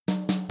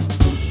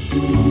Hello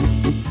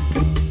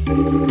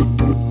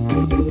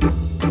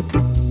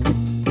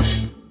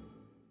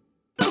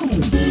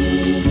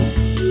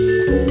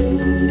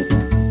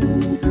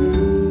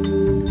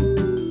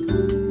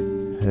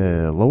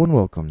and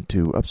welcome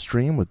to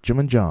Upstream with Jim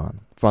and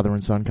John, father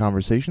and son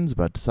conversations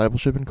about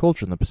discipleship and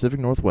culture in the Pacific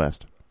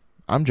Northwest.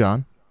 I'm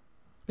John.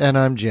 And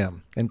I'm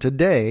Jim. And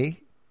today,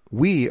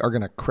 we are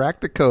going to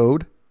crack the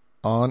code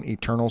on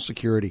eternal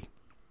security.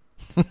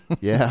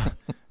 Yeah,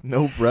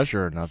 no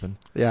pressure or nothing.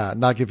 Yeah,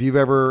 like if you've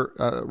ever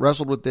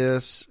wrestled with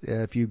this,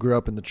 if you grew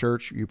up in the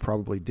church, you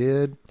probably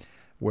did,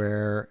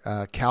 where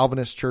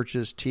Calvinist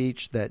churches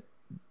teach that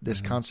this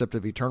concept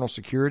of eternal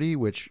security,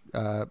 which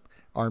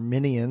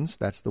Arminians,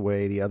 that's the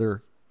way the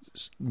other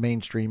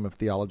mainstream of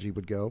theology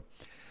would go,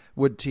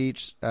 would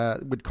teach,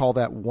 would call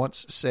that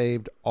once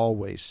saved,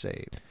 always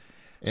saved.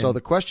 So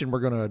the question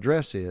we're going to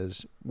address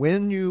is,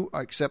 when you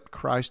accept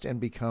Christ and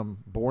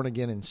become born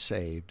again and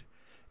saved,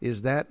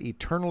 is that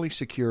eternally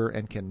secure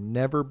and can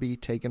never be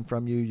taken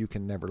from you? You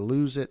can never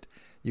lose it.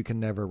 You can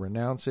never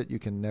renounce it. You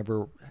can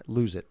never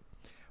lose it.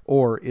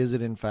 Or is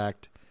it, in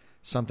fact,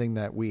 something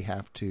that we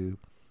have to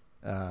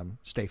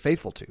stay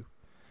faithful to?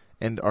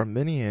 And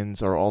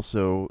Arminians are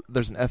also,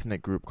 there's an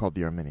ethnic group called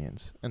the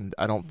Arminians, and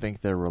I don't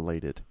think they're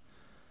related.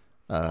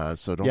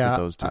 So don't get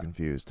those too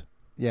confused.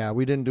 Yeah,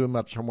 we didn't do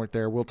much homework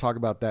there. We'll talk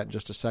about that in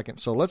just a second.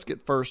 So let's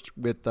get first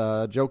with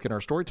a joke in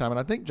our story time. And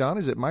I think, John,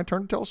 is it my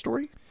turn to tell a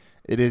story?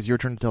 It is your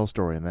turn to tell a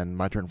story, and then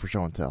my turn for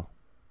show and tell.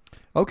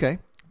 Okay.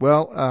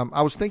 Well,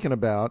 I was thinking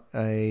about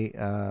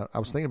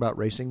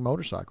racing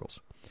motorcycles.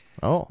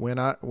 Oh, when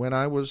I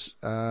was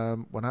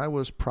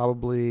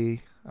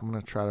probably, I'm going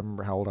to try to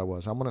remember how old I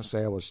was. I'm going to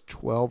say I was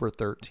 12 or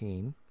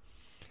 13.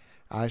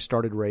 I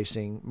started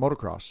racing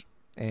motocross,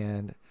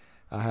 and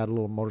I had a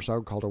little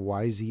motorcycle called a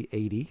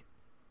YZ80.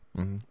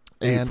 Mm-hmm.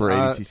 80 for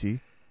 80cc.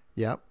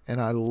 Yeah, and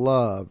I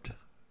loved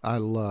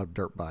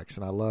dirt bikes,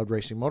 and I loved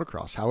racing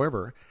motocross.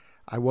 However,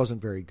 I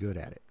wasn't very good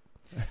at it.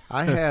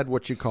 I had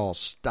what you call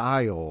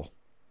style,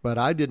 but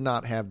I did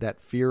not have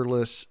that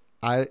fearless,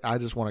 I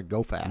just want to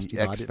go fast.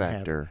 The X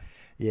factor.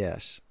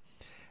 Yes.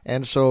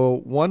 And so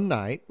one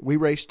night, we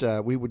raced,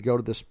 we would go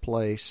to this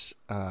place,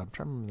 I'm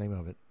trying to remember the name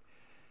of it.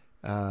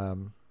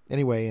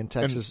 Anyway, in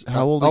Texas. And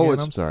how old again?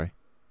 I'm sorry.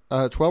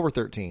 12 or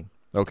 13.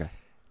 Okay.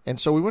 And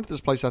so we went to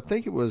this place. I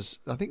think it was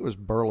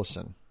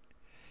Burleson.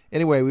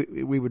 Anyway,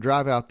 we would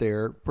drive out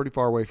there pretty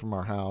far away from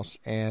our house,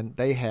 and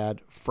they had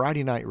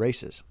Friday night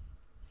races.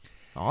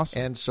 Awesome.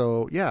 And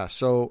so,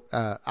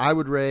 I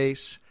would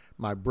race.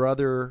 My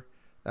brother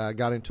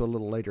got into it a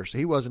little later, so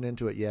he wasn't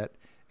into it yet.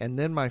 And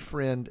then my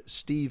friend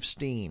Steve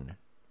Steen,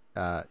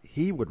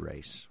 he would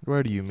race.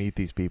 Where do you meet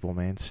these people,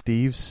 man?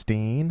 Steve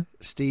Steen?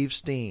 Steve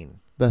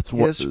Steen. That's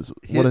what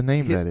a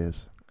name that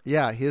is.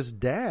 Yeah, his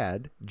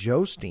dad,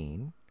 Joe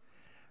Steen,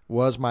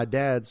 was one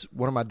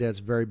of my dad's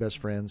very best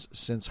friends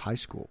since high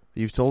school.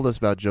 You've told us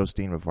about Joe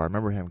Steen before. I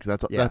remember him because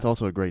that's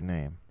also a great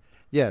name.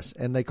 Yes,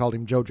 and they called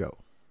him JoJo.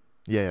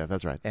 Yeah,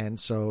 that's right. And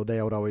so they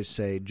would always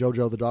say,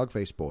 JoJo the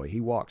dog-faced boy. He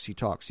walks, he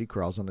talks, he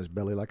crawls on his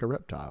belly like a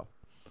reptile.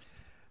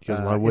 Because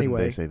why wouldn't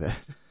they say that?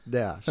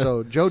 Yeah,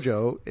 so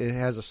JoJo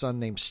has a son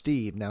named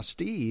Steve. Now,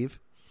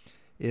 Steve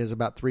is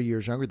about 3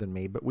 years younger than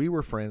me, but we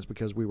were friends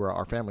because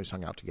our families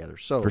hung out together.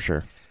 So for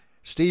sure.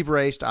 Steve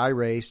raced, I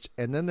raced,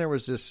 and then there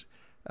was this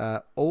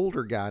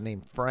older guy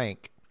named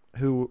Frank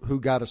who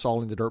got us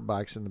all into dirt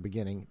bikes in the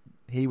beginning.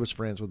 He was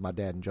friends with my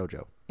dad and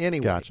JoJo.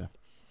 Anyway, gotcha.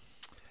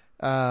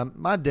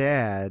 My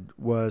dad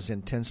was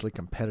intensely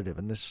competitive,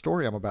 and this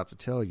story I'm about to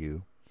tell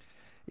you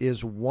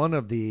is one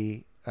of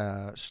the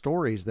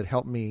stories that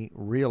helped me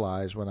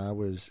realize when I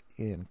was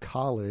in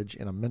college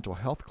in a mental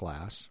health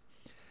class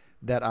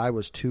that I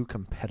was too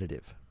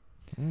competitive.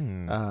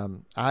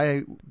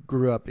 I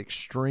grew up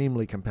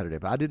extremely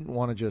competitive. I didn't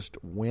want to just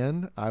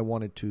win. I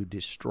wanted to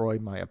destroy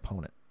my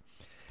opponent.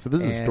 So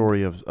this is a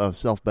story of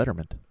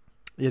self-betterment.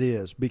 It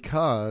is,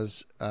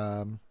 because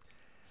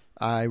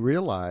I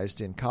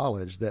realized in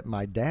college that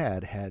my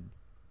dad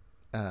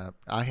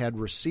I had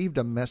received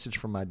a message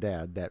from my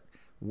dad that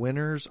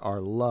winners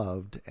are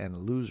loved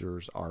and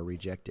losers are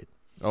rejected.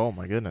 Oh,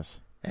 my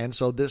goodness. And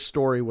so this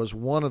story was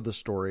one of the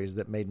stories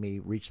that made me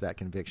reach that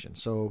conviction.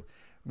 So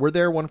we're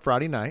there one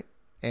Friday night.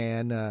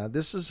 And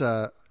this is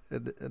a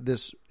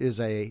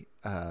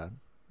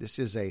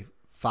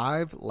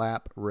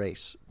 5-lap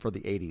race for the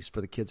 80s, for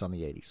the kids on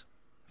the 80s.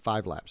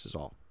 5 laps is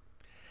all.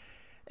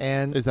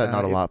 And is that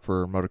not a lot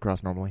for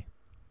motocross normally?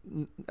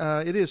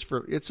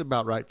 It's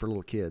about right for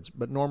little kids,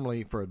 but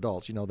normally for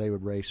adults, they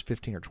would race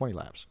 15 or 20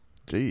 laps.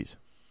 Jeez.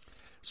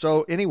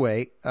 So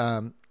anyway,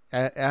 at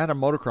a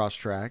motocross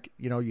track,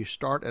 you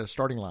start at a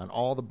starting line.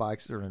 All the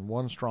bikes are in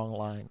one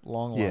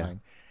long line.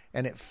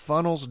 And it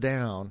funnels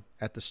down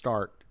at the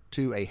start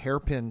to a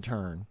hairpin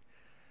turn.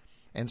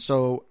 And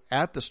so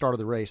at the start of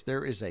the race,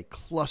 there is a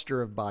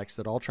cluster of bikes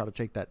that all try to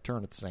take that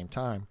turn at the same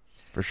time.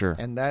 For sure.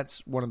 And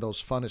that's one of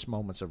those funnest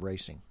moments of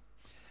racing.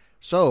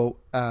 So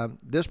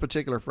this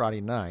particular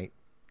Friday night,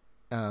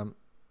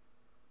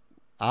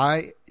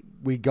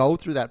 we go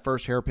through that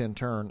first hairpin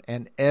turn,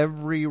 and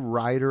every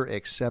rider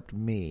except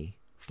me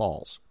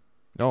falls.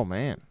 Oh,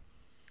 man.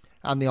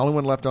 I'm the only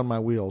one left on my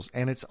wheels,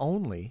 and it's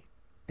only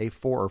a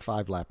 4 or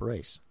 5 lap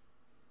race.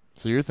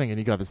 So you're thinking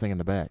you got this thing in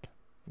the bag.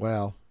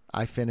 Well,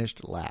 I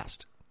finished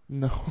last.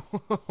 No.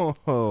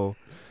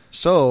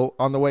 So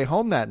on the way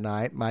home that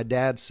night, my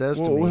dad says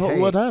to me, hey,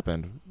 what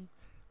happened?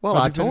 Well,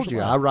 I told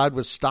you, I ride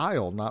with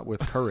style, not with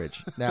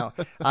courage. Now,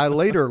 I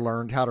later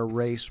learned how to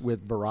race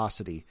with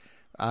veracity.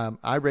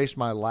 I raced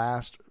my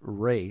last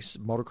race,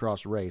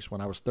 motocross race,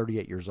 when I was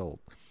 38 years old.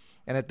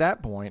 And at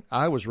that point,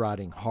 I was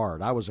riding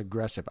hard. I was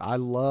aggressive. I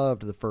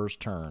loved the first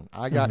turn.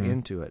 I got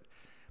into it.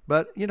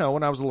 But, you know,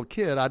 when I was a little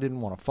kid, I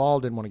didn't want to fall,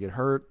 didn't want to get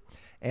hurt,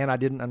 and I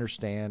didn't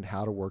understand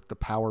how to work the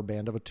power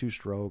band of a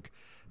two-stroke.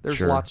 There's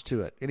lots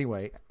to it.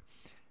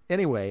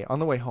 Anyway, on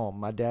the way home,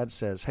 my dad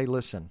says, hey,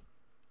 listen,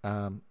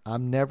 I'm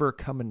never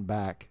coming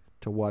back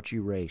to watch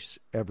you race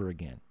ever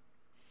again.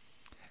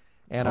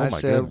 And I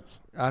said,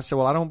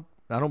 well, I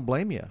don't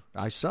blame you.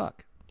 I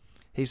suck.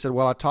 He said,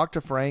 well, I talked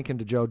to Frank and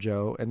to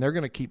JoJo, and they're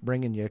going to keep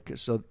bringing you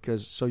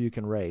so you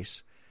can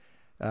race,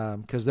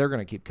 because they're going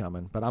to keep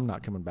coming, but I'm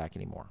not coming back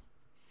anymore.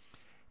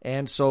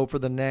 And so for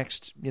the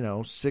next,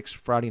 6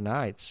 Friday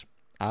nights,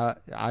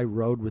 I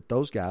rode with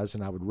those guys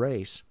and I would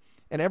race.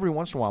 And every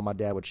once in a while, my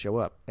dad would show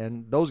up.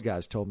 And those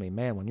guys told me,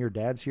 man, when your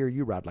dad's here,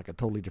 you ride like a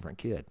totally different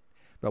kid.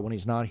 But when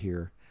he's not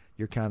here,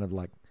 you're kind of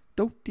like,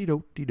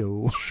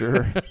 do-de-do-de-do.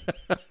 Sure.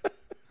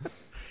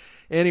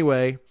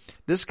 Anyway,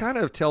 this kind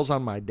of tells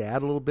on my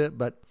dad a little bit,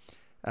 but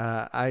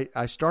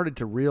I started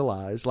to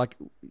realize,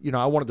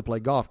 I wanted to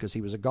play golf because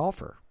he was a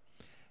golfer.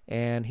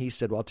 And he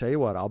said, well, I'll tell you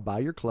what, I'll buy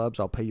your clubs,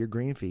 I'll pay your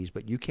green fees,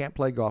 but you can't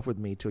play golf with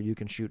me till you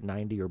can shoot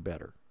 90 or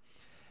better.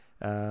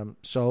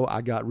 So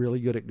I got really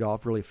good at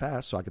golf really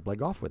fast so I could play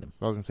golf with him.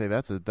 I was going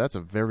to say, that's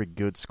a very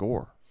good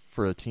score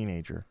for a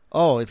teenager.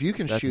 Oh, if you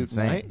can shoot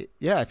 90,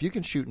 if you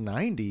can shoot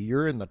 90,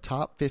 you're in the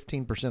top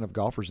 15% of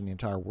golfers in the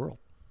entire world.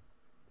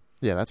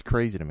 Yeah, that's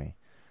crazy to me.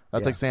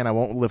 That's like saying I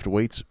won't lift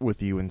weights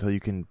with you until you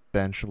can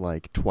bench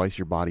like twice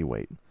your body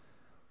weight.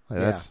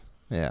 At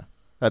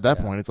that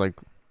point, it's like,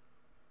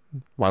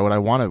 why would I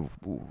want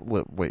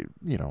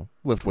to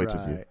lift weights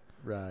with you?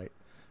 Right.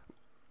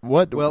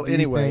 What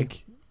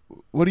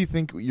do you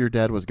think your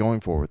dad was going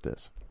for with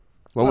this?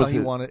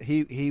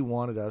 He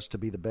wanted us to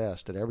be the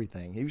best at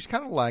everything. He was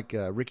kind of like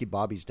Ricky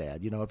Bobby's dad.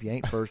 if you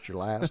ain't first, you're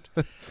last.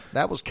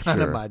 That was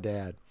kind of my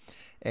dad.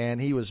 And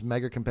he was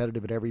mega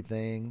competitive at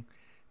everything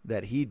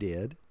that he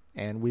did.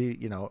 And we,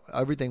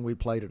 everything we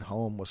played at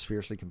home was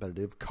fiercely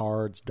competitive.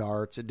 Cards,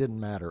 darts, it didn't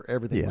matter.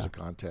 Everything was a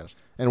contest.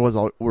 And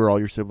were all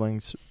your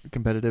siblings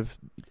competitive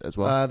as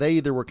well? They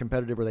either were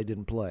competitive or they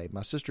didn't play.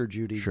 My sister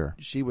Judy,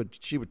 she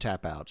would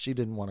tap out. She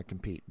didn't want to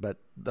compete. But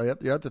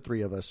the other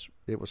three of us,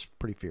 it was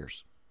pretty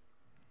fierce.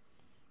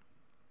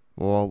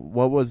 Well,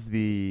 what was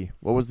the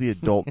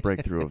adult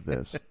breakthrough of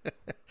this?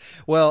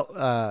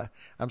 Well,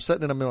 I'm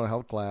sitting in a mental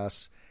health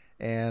class,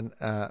 and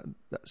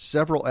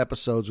several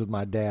episodes with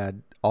my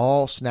dad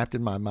all snapped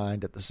in my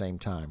mind at the same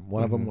time.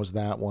 One of them was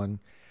that one,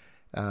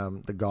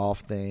 the golf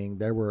thing.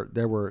 There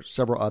were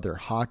several other.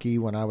 Hockey,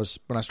 when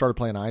I started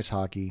playing ice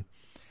hockey,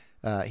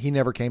 he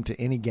never came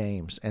to any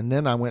games. And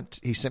then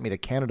he sent me to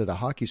Canada to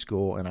hockey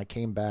school, and I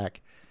came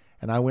back,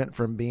 and I went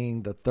from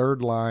being the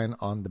third line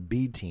on the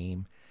B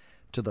team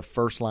to the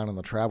first line on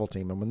the travel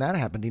team. And when that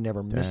happened, he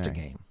never missed a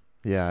game.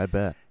 Yeah, I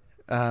bet.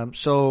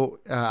 So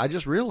I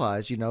just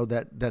realized,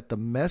 that the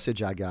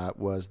message I got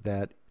was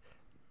that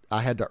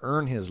I had to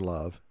earn his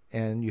love,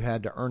 and you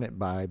had to earn it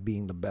by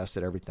being the best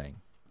at everything.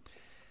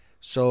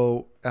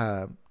 So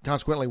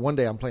consequently, one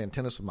day I'm playing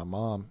tennis with my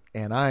mom,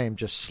 and I am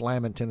just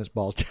slamming tennis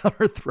balls down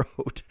her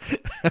throat.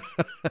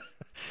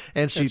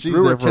 And she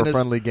threw her tennis, for a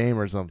friendly game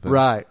or something.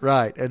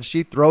 Right. And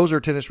she throws her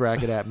tennis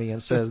racket at me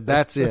and says,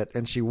 "That's it."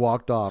 And she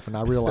walked off, and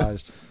I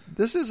realized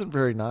this isn't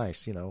very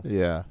nice,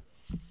 Yeah.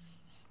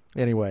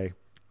 Anyway,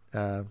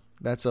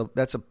 that's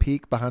a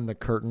peek behind the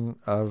curtain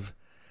of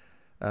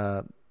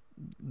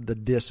the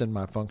diss in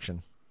my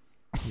function.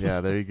 Yeah,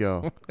 there you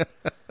go.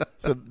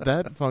 So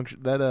that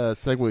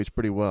segues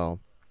pretty well,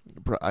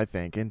 I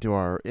think, into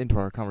our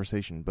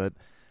conversation. But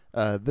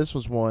this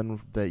was one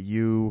that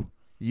you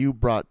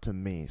brought to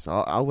me, so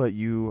I'll let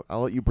you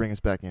bring us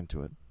back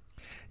into it.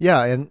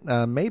 Yeah,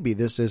 and maybe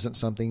this isn't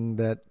something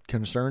that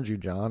concerns you,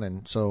 John,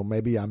 and so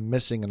maybe I'm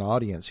missing an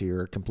audience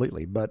here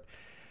completely. But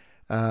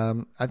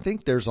I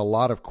think there's a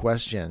lot of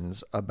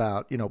questions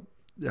about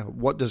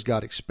what does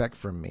God expect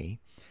from me?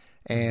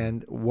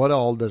 And what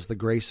all does the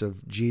grace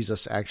of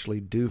Jesus actually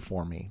do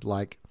for me?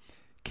 Like,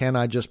 can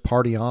I just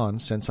party on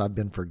since I've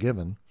been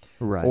forgiven?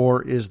 Right.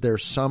 Or is there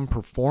some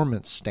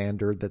performance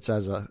standard that's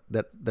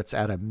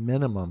at a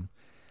minimum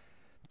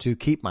to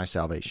keep my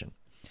salvation?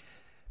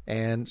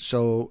 And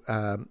so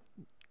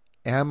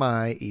am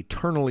I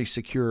eternally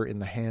secure in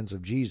the hands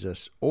of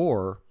Jesus,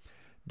 or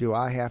do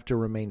I have to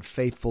remain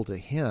faithful to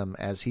him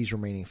as he's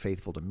remaining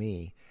faithful to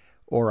me?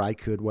 Or I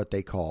could, what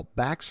they call,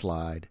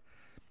 backslide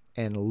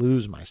and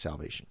lose my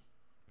salvation.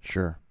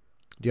 Sure.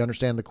 Do you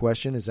understand the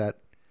question? Is that...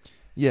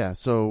 Yeah,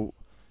 so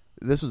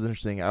this was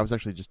interesting. I was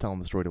actually just telling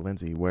the story to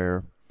Lindsay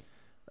where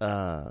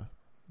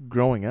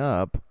growing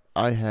up,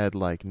 I had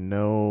like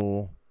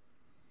no.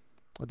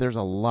 There's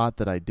a lot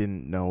that I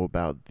didn't know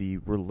about the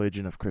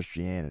religion of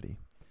Christianity.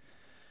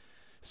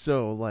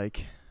 So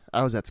like,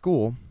 I was at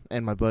school,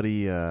 and my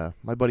buddy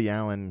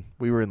Alan,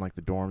 we were in like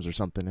the dorms or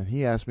something, and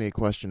he asked me a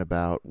question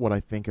about what I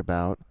think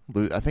about.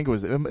 I think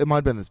it might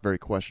have been this very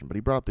question, but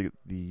he brought up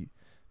the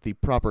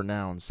proper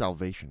noun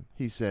salvation.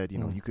 He said,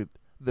 you could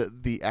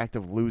the act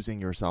of losing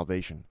your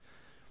salvation,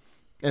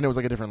 and it was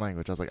like a different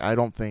language. I was like,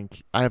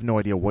 I have no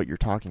idea what you're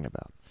talking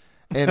about,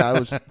 and I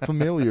was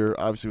familiar,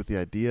 obviously, with the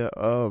idea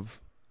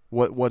of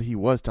what he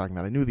was talking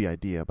about. I knew the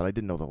idea, but I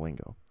didn't know the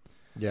lingo.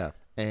 Yeah,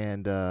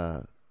 and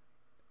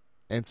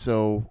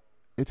so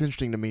it's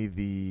interesting to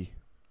me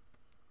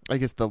I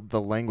guess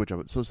the language of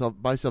it. So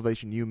by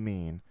salvation, you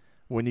mean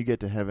when you get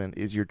to heaven,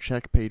 is your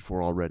check paid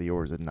for already,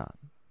 or is it not?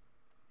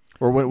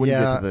 Or when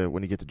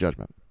you get to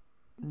judgment?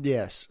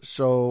 Yes.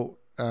 So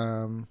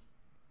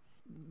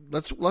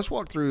let's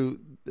walk through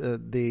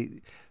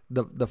the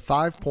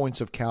 5 points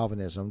of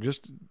Calvinism.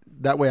 Just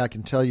that way, I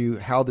can tell you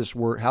how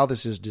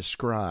this is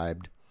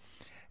described,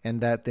 and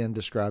that then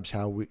describes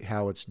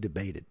how it's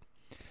debated.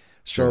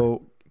 So.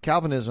 Sure.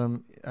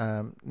 Calvinism,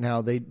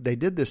 now they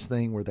did this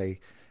thing where they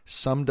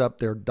summed up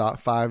their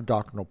 5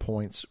 doctrinal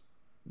points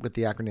with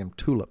the acronym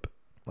TULIP.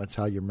 That's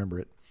how you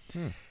remember it.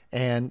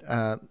 And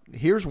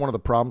here's one of the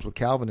problems with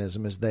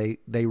Calvinism is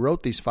they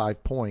wrote these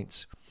 5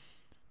 points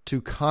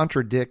to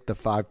contradict the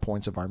 5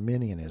 points of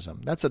Arminianism.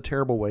 That's a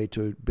terrible way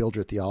to build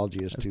your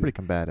theology, is That's to pretty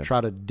combative.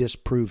 Try to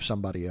disprove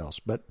somebody else.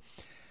 But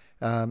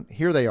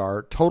here they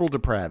are, total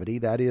depravity.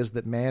 That is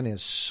that man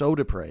is so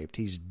depraved,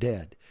 he's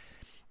dead.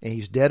 And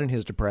he's dead in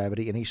his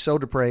depravity, and he's so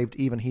depraved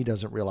even he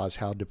doesn't realize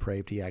how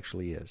depraved he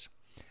actually is.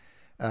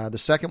 The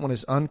second one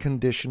is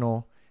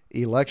unconditional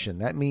election.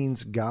 That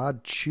means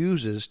God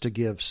chooses to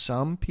give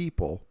some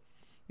people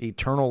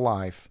eternal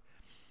life,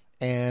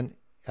 and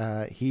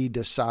he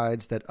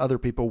decides that other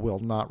people will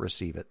not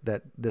receive it,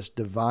 that this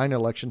divine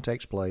election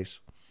takes place,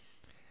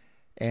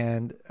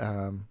 and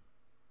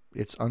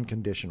it's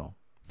unconditional.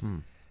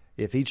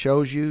 If he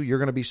chose you, you're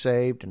going to be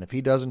saved, and if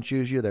he doesn't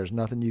choose you, there's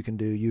nothing you can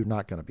do. You're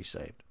not going to be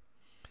saved.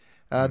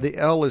 The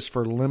L is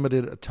for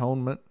limited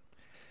atonement.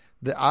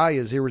 The I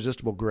is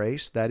irresistible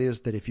grace. That is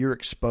that if you're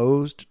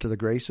exposed to the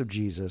grace of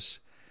Jesus,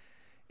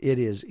 it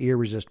is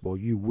irresistible.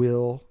 You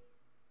will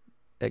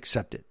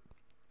accept it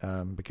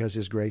because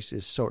his grace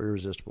is so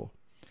irresistible.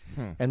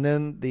 And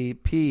then the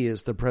P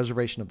is the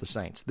preservation of the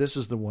saints. This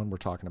is the one we're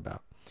talking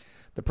about.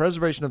 The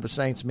preservation of the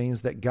saints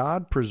means that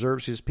God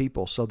preserves his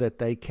people so that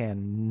they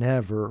can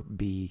never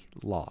be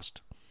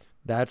lost.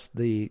 That's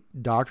the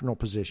doctrinal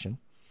position.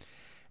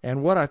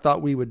 And what I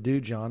thought we would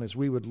do, John, is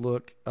we would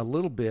look a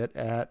little bit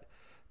at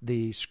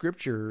the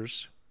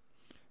scriptures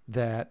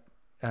that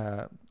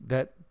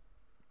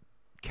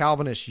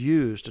Calvinists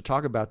use to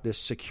talk about this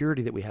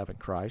security that we have in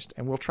Christ,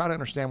 and we'll try to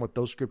understand what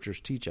those scriptures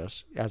teach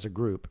us as a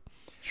group.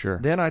 Sure.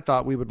 Then I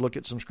thought we would look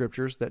at some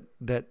scriptures that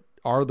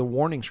are the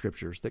warning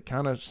scriptures that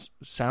kind of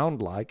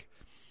sound like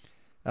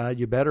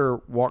you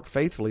better walk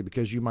faithfully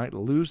because you might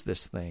lose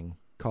this thing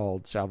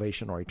called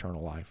salvation or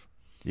eternal life.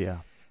 Yeah.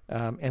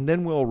 And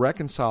then we'll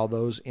reconcile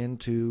those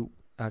into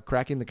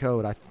cracking the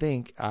code. I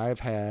think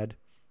I've had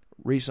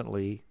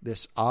recently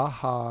this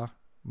aha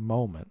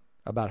moment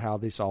about how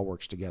this all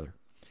works together.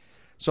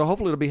 So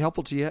hopefully it'll be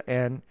helpful to you.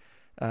 And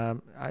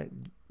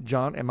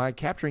John, am I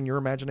capturing your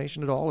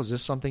imagination at all? Is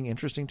this something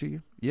interesting to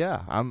you?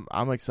 Yeah,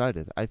 I'm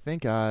excited. I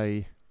think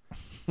I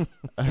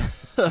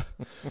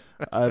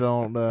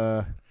don't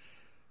know.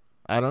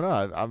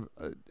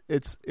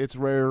 It's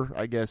rare,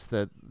 I guess,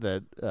 that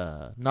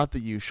not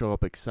that you show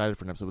up excited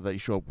for an episode, but that you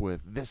show up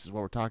with this is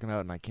what we're talking about,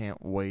 and I can't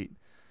wait.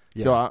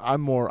 Yeah. So I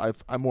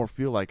more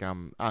feel like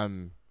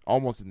I'm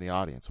almost in the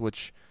audience,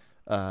 which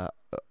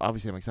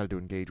obviously I'm excited to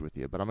engage with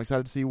you, but I'm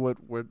excited to see what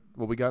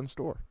we got in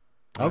store.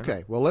 Okay,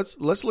 right. Well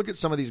let's look at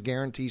some of these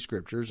guarantee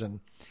scriptures and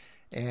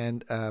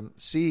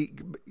see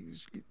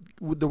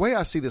the way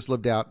I see this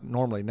lived out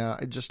normally. Now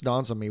it just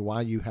dawns on me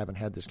why you haven't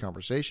had this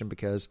conversation,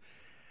 because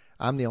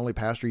I'm the only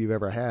pastor you've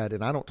ever had,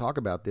 and I don't talk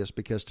about this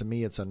because to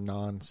me it's a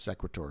non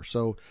sequitur.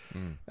 So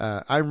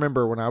I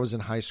remember when I was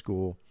in high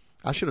school,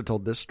 I should have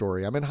told this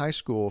story. I'm in high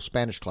school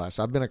Spanish class.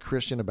 I've been a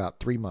Christian about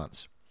 3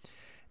 months,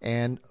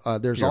 and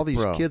there's You're all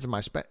these pro. kids in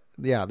my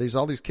there's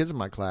all these kids in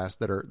my class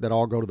that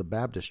all go to the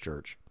Baptist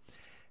church,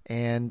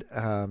 and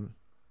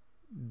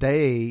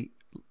they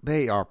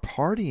are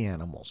party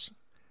animals,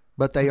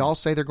 but they all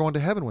say they're going to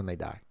heaven when they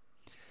die,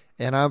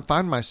 and I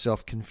find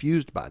myself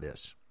confused by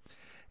this.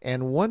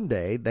 And one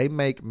day they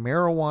make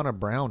marijuana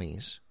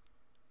brownies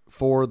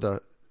for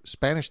the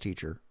Spanish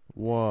teacher.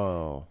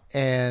 Whoa!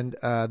 And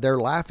they're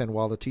laughing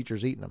while the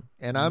teacher's eating them.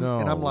 And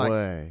I'm like,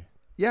 way.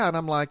 Yeah. And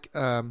I'm like,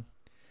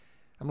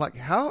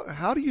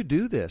 how do you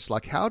do this?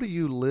 Like, how do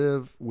you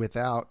live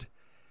without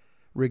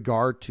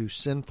regard to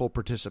sinful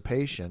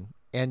participation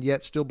and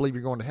yet still believe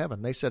you're going to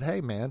heaven? They said, hey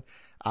man,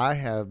 I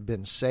have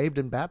been saved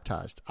and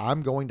baptized.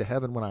 I'm going to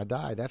heaven when I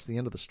die. That's the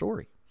end of the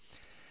story.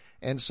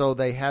 And so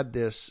they had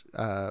this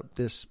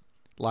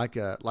like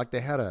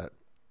they had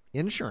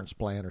insurance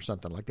plan or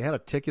something. Like they had a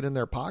ticket in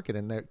their pocket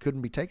and that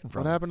couldn't be taken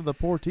from What them. happened to the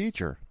poor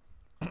teacher?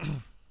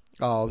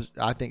 Oh,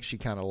 I think she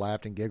kind of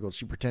laughed and giggled.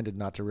 She pretended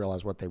not to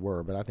realize what they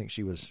were, but I think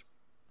she was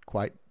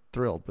quite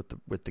thrilled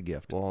with the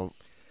gift. Well,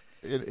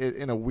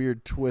 in a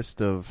weird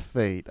twist of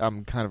fate,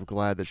 I'm kind of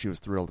glad that she was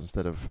thrilled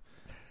instead of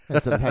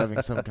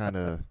having some kind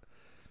of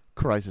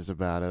crisis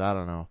about it. I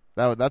don't know.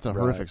 That's a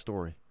horrific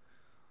story.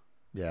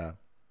 Yeah.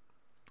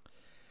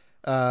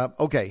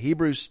 Okay,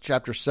 Hebrews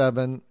chapter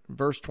 7,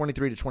 verse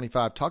 23 to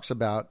 25 talks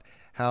about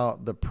how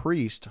the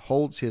priest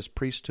holds his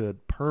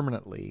priesthood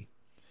permanently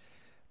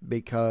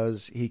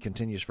because he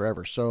continues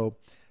forever. So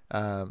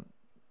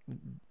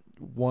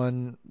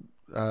one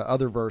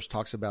other verse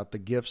talks about the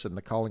gifts and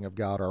the calling of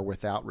God are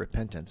without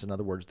repentance. In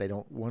other words, they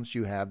don't. Once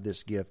you have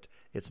this gift,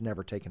 it's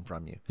never taken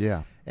from you.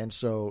 Yeah. And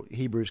so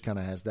Hebrews kind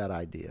of has that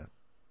idea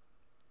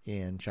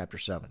in chapter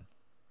 7.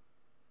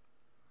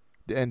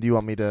 And do you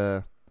want me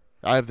to?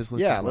 I have this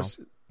list. Yeah, as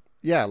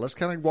well. let's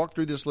kind of walk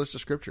through this list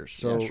of scriptures.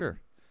 So yeah, sure.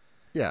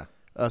 Yeah.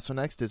 So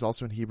next is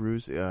also in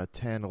Hebrews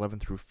 10, 11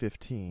 through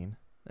 15,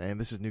 and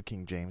this is New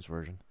King James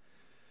Version.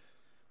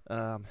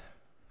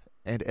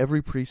 And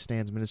every priest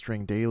stands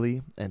ministering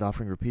daily and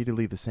offering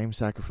repeatedly the same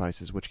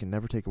sacrifices which can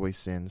never take away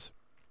sins.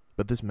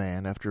 But this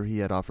man, after he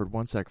had offered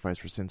one sacrifice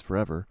for sins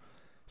forever,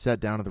 sat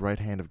down at the right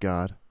hand of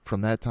God,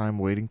 from that time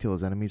waiting till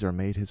his enemies are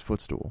made his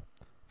footstool.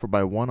 For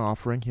by one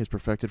offering he has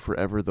perfected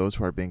forever those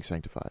who are being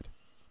sanctified.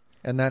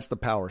 And that's the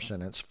power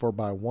sentence. For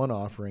by one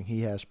offering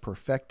he has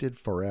perfected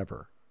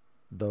forever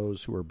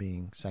those who are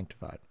being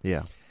sanctified.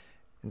 Yeah.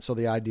 And so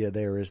the idea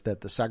there is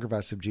that the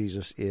sacrifice of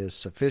Jesus is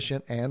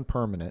sufficient and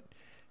permanent,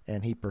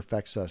 and he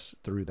perfects us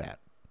through that.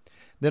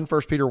 Then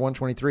 1 Peter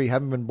 1:23,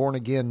 having been born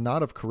again,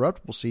 not of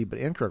corruptible seed, but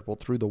incorruptible,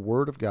 through the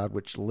word of God,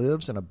 which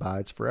lives and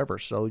abides forever.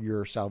 So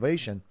your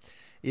salvation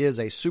is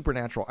a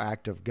supernatural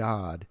act of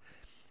God,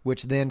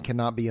 which then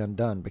cannot be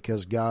undone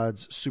because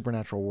God's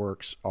supernatural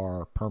works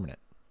are permanent.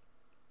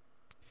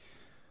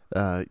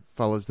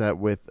 Follows that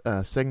with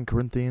 2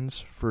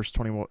 Corinthians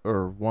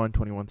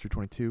 1:21 through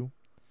 22.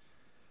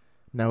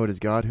 Now it is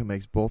God who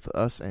makes both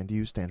us and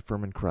you stand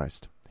firm in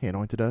Christ. He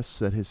anointed us,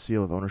 set his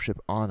seal of ownership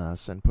on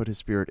us, and put his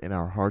Spirit in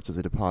our hearts as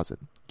a deposit,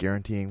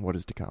 guaranteeing what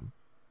is to come.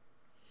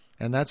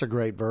 And that's a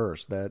great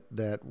verse,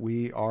 that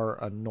we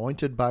are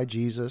anointed by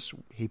Jesus.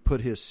 He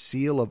put his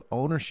seal of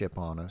ownership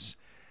on us,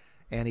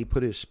 and he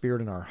put his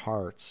Spirit in our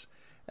hearts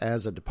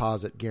as a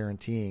deposit,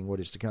 guaranteeing what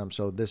is to come.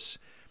 So this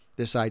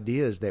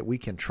idea is that we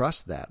can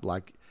trust that.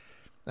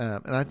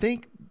 And I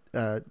think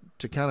to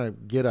kind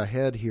of get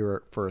ahead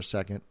here for a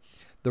second,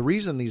 the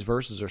reason these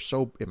verses are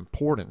so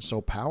important,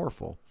 so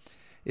powerful,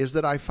 is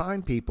that I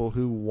find people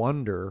who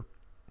wonder,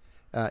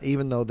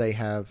 even though they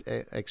have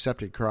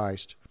accepted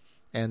Christ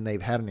and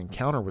they've had an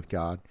encounter with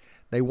God,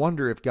 they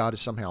wonder if God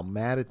is somehow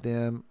mad at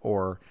them,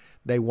 or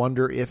they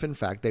wonder if, in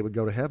fact, they would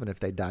go to heaven if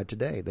they died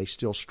today. They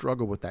still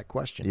struggle with that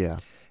question. Yeah.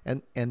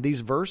 And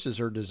these verses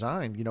are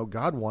designed,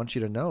 God wants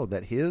you to know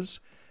that his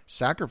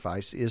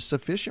sacrifice is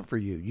sufficient for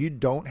you. You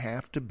don't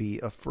have to be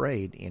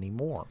afraid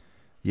anymore.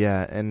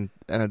 Yeah, and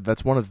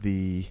that's one of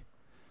the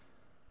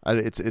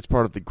it's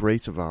part of the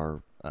grace of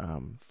our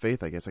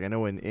faith, I guess. Like I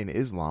know in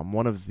Islam,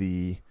 one of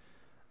the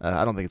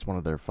I don't think it's one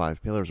of their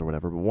 5 pillars or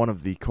whatever, but one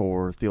of the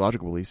core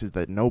theological beliefs is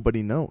that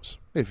nobody knows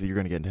if you're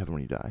going to get into heaven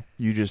when you die.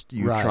 You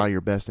Right. try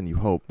your best and you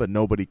hope, but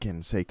nobody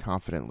can say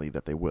confidently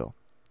that they will.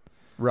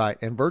 Right,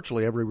 and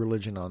virtually every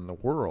religion on the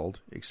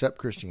world, except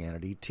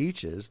Christianity,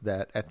 teaches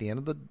that at the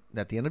end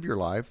of your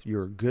life,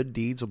 your good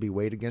deeds will be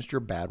weighed against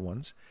your bad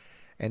ones,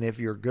 and if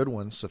your good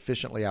ones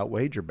sufficiently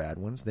outweighed your bad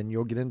ones, then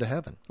you'll get into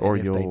heaven. Or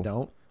and if they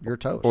don't, you're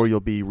toast. Or you'll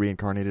be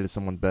reincarnated as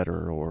someone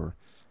better, or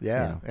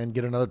and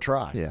get another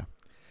try. Yeah.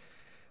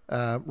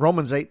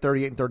 Romans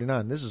 8:38 and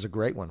 39. This is a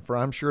great one. For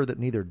I'm sure that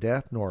neither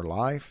death nor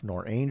life,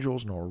 nor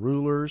angels, nor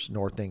rulers,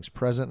 nor things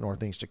present, nor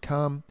things to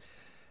come,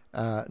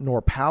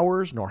 nor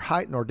powers, nor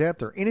height, nor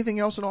depth, or anything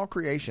else in all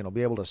creation will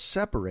be able to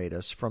separate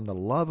us from the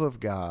love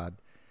of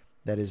God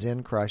that is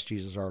in Christ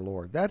Jesus our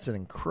Lord. That's an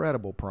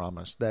incredible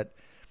promise, that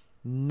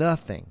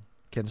nothing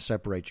can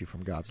separate you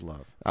from God's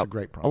love. It's a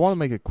great promise. I want to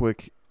make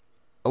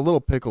a little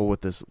pickle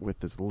with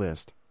this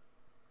list.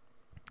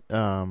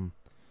 A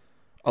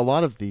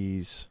lot of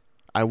these,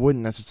 I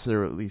wouldn't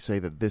necessarily say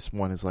that this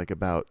one is like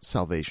about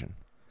salvation.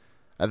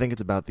 I think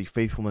it's about the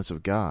faithfulness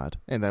of God,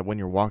 and that when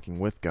you're walking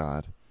with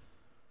God,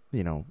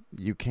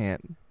 you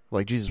can't,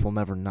 like, Jesus will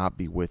never not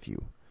be with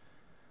you.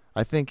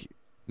 I think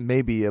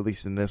maybe, at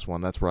least in this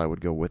one, that's where I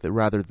would go with it,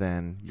 rather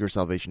than your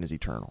salvation is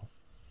eternal.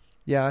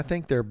 Yeah, I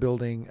think they're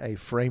building a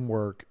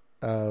framework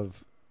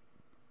of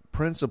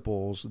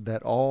principles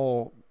that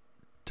all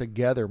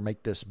together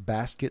make this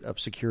basket of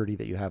security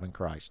that you have in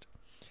Christ.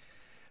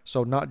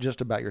 So not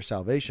just about your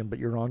salvation, but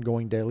your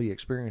ongoing daily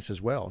experience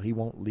as well. He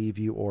won't leave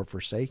you or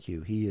forsake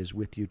you. He is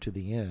with you to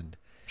the end.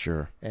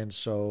 Sure. And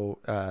so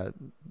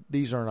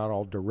these are not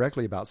all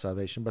directly about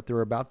salvation, but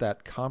they're about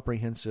that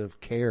comprehensive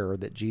care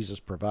that Jesus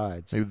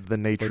provides. The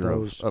nature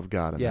of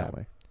God in that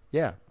way.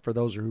 Yeah, for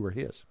those who are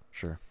his.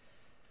 Sure.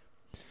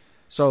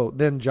 So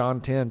then John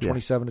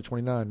 10:27 to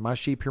 29, my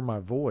sheep hear my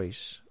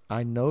voice.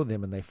 I know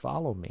them and they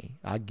follow me.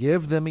 I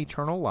give them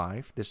eternal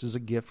life. This is a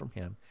gift from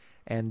him.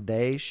 And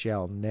they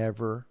shall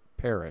never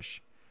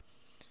perish.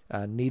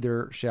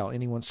 Neither shall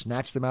anyone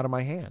snatch them out of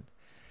my hand.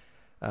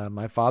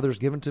 My Father's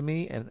given them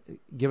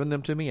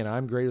to me, and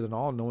I'm greater than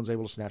all, and no one's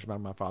able to snatch them out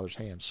of my Father's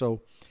hand.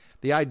 So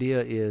the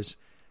idea is,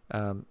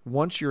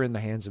 once you're in the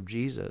hands of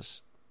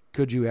Jesus,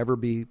 could you ever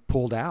be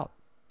pulled out?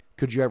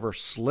 Could you ever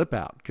slip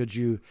out? Could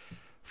you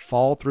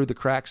fall through the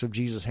cracks of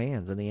Jesus'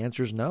 hands? And the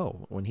answer is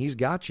no. When he's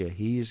got you,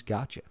 he's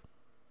got you.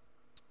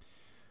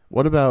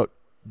 What about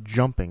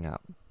jumping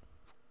out?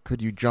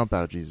 Could you jump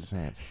out of Jesus'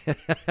 hands?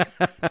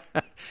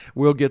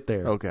 We'll get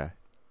there. Okay.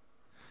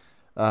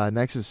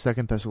 Next is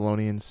 2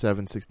 Thessalonians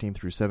 7:16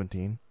 through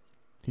 17.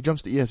 He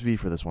jumps to ESV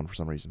for this one for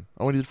some reason.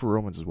 Oh, he did for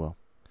Romans as well.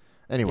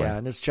 Anyway. Yeah,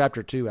 and it's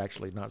chapter 2,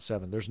 actually, not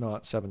 7. There's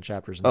not 7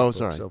 chapters in that book.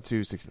 Sorry. So.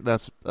 2:16.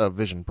 That's a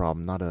vision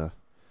problem, not a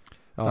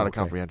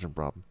comprehension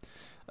problem.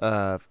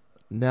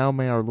 Now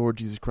may our Lord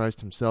Jesus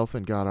Christ himself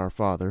and God our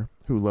Father,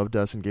 who loved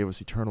us and gave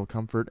us eternal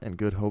comfort and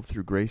good hope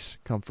through grace,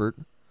 comfort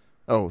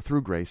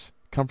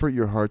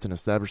your hearts and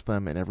establish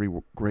them in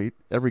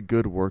every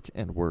good work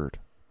and word.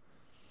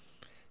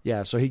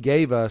 Yeah, so he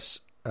gave us,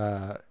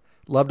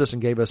 loved us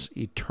and gave us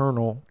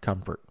eternal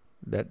comfort.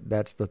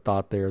 That's the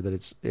thought there,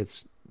 that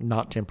it's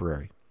not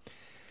temporary.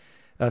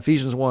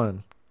 Ephesians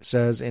 1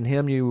 says, in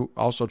him you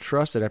also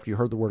trusted after you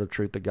heard the word of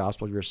truth, the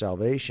gospel of your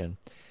salvation,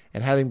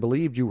 and having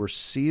believed you were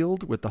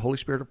sealed with the Holy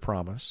Spirit of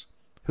promise,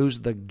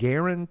 who's the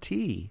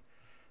guarantee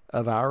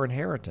of our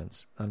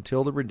inheritance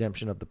until the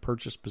redemption of the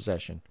purchased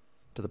possession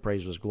to the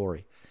praise of his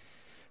glory.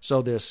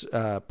 So this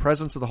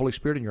presence of the Holy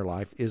Spirit in your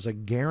life is a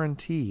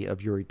guarantee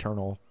of your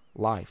eternal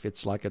life.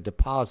 It's like a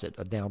deposit,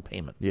 a down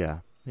payment. Yeah.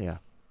 1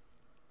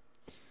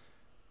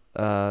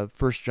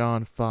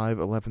 John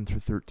 5:11 through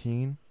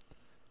 13.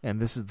 And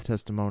this is the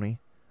testimony,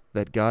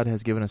 that God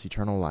has given us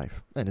eternal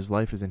life, and his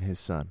life is in his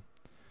Son.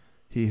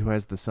 He who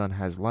has the Son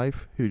has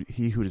life.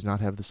 He who does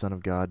not have the Son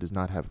of God does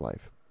not have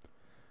life.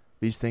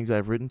 These things I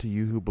have written to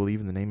you who believe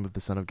in the name of the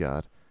Son of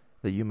God,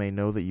 that you may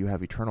know that you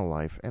have eternal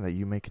life, and that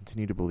you may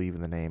continue to believe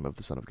in the name of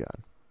the Son of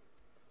God.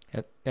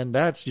 And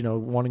that's,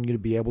 wanting you to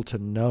be able to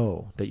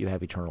know that you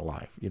have eternal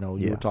life. You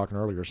were talking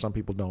earlier, some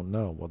people don't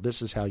know. Well,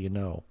 this is how you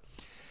know.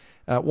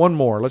 One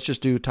more. Let's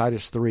just do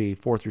Titus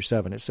 3:4 through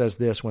 7. It says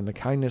this, when the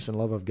kindness and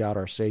love of God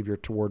our Savior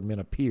toward men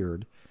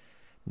appeared,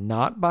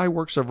 not by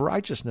works of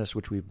righteousness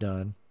which we've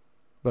done,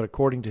 but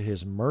according to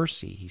his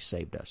mercy he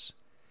saved us,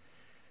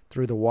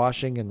 through the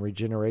washing and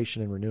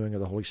regeneration and renewing of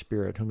the Holy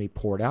Spirit, whom he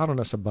poured out on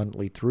us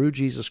abundantly through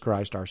Jesus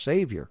Christ our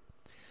Savior,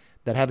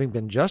 that having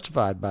been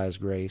justified by his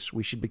grace,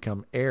 we should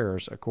become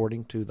heirs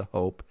according to the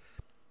hope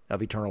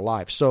of eternal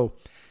life. So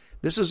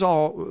this is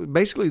all,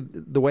 basically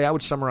the way I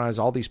would summarize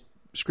all these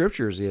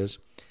scriptures is,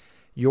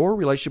 your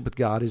relationship with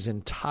God is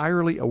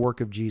entirely a work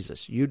of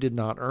Jesus. You did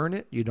not earn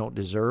it. You don't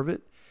deserve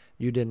it.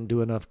 You didn't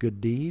do enough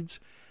good deeds.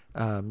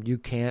 You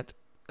can't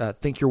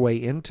think your way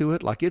into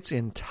it. Like, it's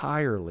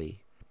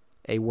entirely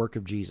a work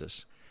of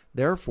Jesus.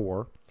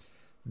 Therefore,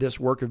 this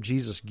work of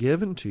Jesus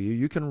given to you,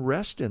 you can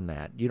rest in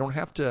that. You don't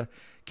have to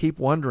keep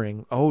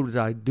wondering, oh, did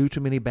I do too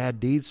many bad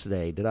deeds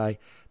today? Did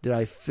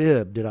I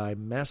fib? Did I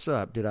mess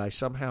up? Did I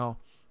somehow,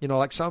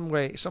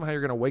 somehow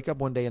you're going to wake up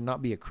one day and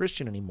not be a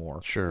Christian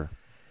anymore. Sure.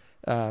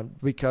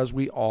 Because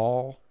we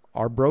all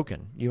are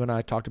broken. You and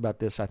I talked about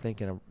this, I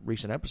think, in a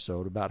recent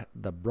episode about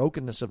the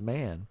brokenness of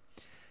man.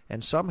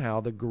 And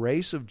somehow the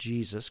grace of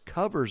Jesus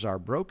covers our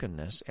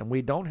brokenness, and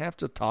we don't have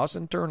to toss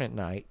and turn at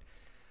night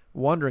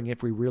wondering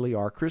if we really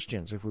are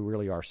Christians, if we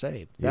really are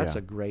saved. That's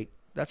a great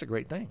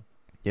thing.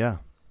 Yeah.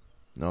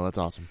 No, that's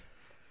awesome.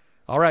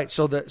 All right,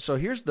 so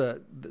here's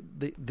the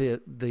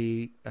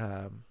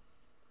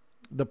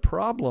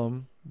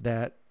problem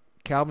that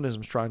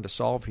Calvinism is trying to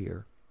solve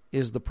here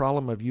is the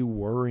problem of you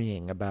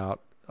worrying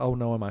about, oh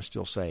no, am I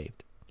still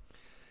saved?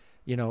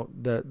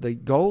 The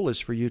goal is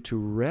for you to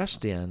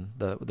rest in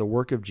the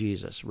work of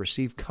Jesus,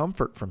 receive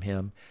comfort from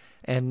him,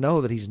 and know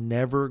that he's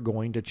never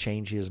going to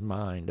change his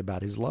mind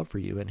about his love for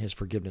you and his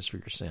forgiveness for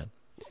your sin.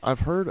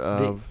 I've heard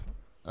of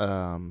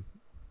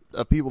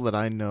people that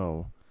I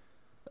know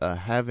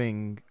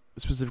having,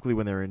 specifically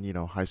when they're in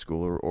high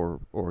school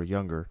or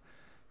younger,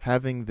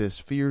 having this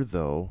fear,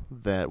 though,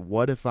 that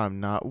what if I'm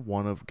not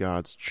one of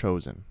God's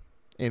chosen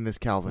in this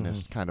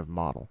Calvinist kind of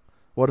model?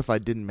 What if I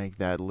didn't make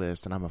that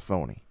list and I'm a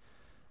phony?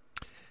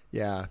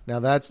 Yeah. Now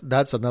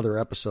that's another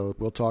episode.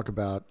 We'll talk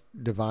about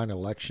divine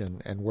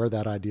election and where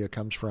that idea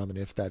comes from and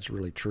if that's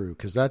really true,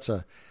 because that's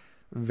a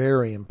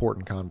very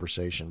important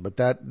conversation. But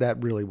that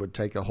really would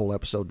take a whole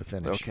episode to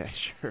finish. Okay,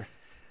 sure.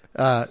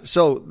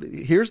 So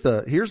here's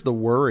the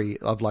worry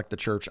of the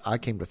church I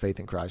came to faith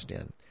in Christ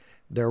in.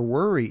 Their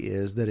worry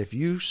is that if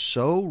you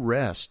so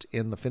rest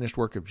in the finished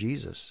work of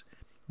Jesus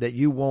that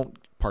you won't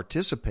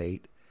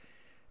participate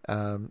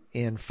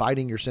in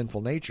fighting your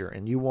sinful nature,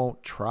 and you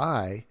won't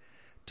try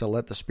to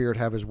let the Spirit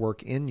have his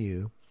work in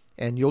you,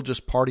 and you'll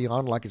just party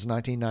on like it's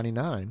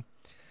 1999,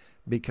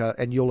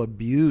 and you'll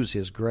abuse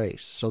his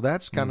grace. So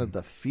that's kind of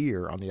the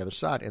fear on the other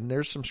side. And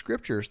there's some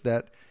scriptures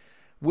that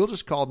we'll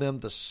just call them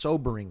the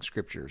sobering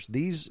scriptures.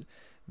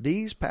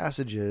 These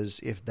passages,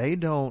 if they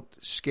don't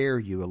scare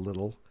you a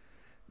little,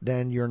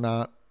 then you're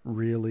not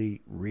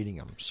really reading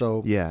them.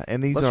 So yeah,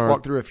 and let's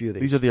walk through a few of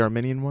these. These are the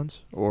Arminian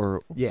ones,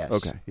 or yes,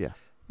 okay, yeah.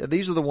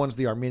 These are the ones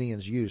the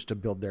Arminians use to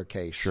build their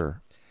case.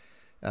 Sure.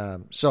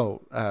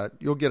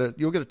 You'll get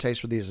a taste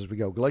for these as we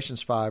go.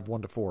 Galatians 5,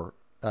 1-4.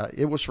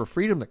 It was for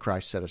freedom that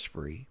Christ set us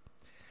free.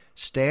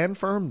 Stand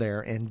firm there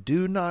and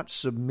do not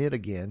submit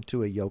again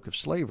to a yoke of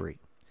slavery.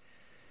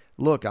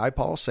 Look, I,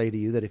 Paul, say to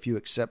you that if you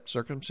accept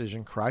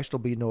circumcision, Christ will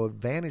be no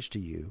advantage to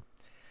you.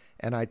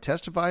 And I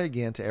testify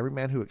again to every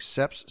man who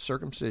accepts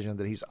circumcision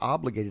that he's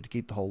obligated to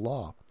keep the whole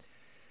law.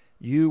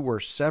 You are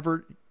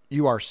severed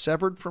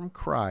from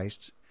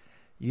Christ.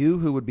 You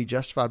who would be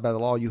justified by the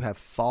law, you have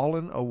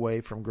fallen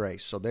away from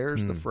grace. So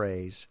there's the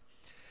phrase.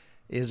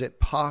 Is it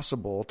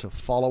possible to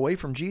fall away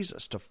from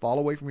Jesus, to fall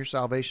away from your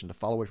salvation, to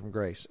fall away from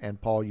grace?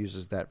 And Paul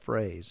uses that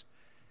phrase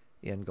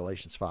in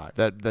Galatians 5.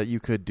 That you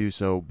could do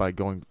so by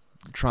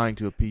trying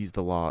to appease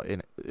the law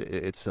in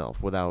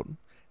itself without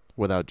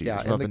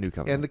Jesus, without the new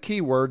covenant. And the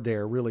key word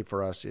there really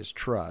for us is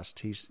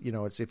trust.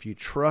 It's if you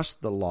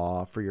trust the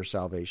law for your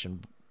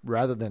salvation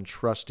rather than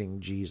trusting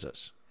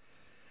Jesus.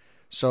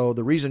 So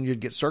the reason you'd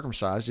get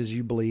circumcised is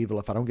you believe, well,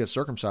 if I don't get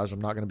circumcised, I'm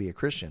not going to be a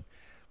Christian.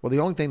 Well, the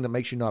only thing that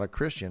makes you not a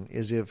Christian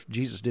is if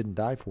Jesus didn't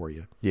die for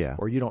you,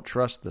 or you don't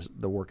trust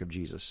the work of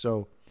Jesus.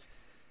 So,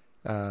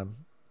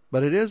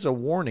 but it is a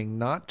warning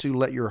not to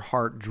let your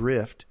heart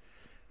drift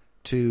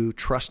to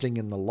trusting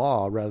in the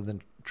law rather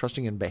than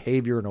trusting in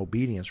behavior and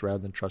obedience rather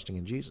than trusting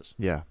in Jesus.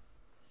 Yeah.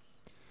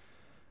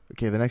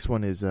 Okay, the next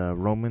one is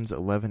Romans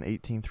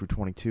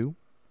 11:18-22.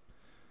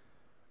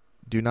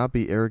 Do not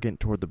be arrogant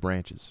toward the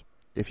branches.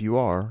 If you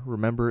are,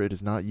 remember it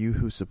is not you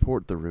who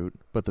support the root,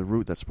 but the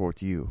root that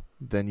supports you.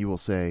 Then you will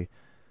say,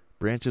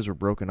 branches were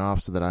broken off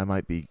so that I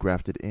might be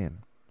grafted in.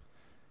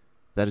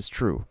 That is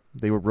true.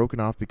 They were broken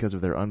off because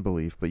of their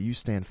unbelief, but you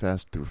stand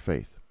fast through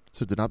faith.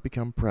 So do not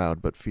become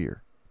proud, but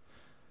fear.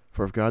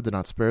 For if God did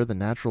not spare the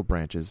natural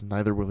branches,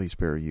 neither will he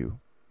spare you.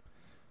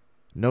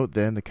 Note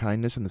then the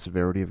kindness and the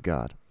severity of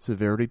God.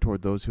 Severity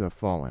toward those who have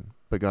fallen,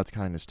 but God's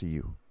kindness to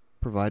you,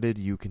 provided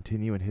you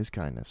continue in his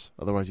kindness.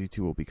 Otherwise you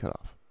too will be cut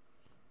off.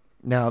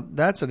 Now,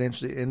 that's an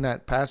interesting, in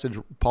that passage,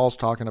 Paul's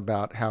talking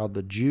about how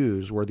the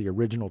Jews were the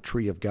original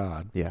tree of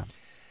God. Yeah.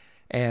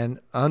 And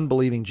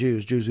unbelieving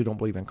Jews who don't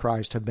believe in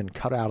Christ, have been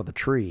cut out of the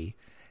tree,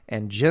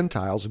 and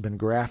Gentiles have been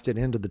grafted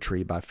into the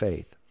tree by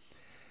faith.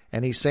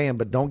 And he's saying,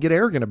 but don't get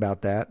arrogant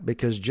about that,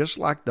 because just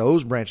like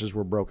those branches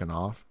were broken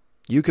off,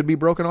 you could be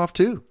broken off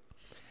too.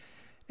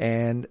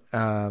 And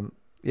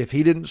if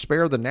he didn't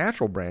spare the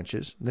natural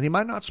branches, then he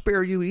might not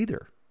spare you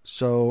either.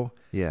 So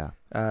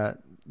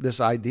this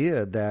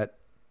idea that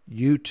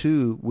you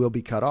too will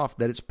be cut off,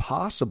 that it's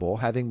possible,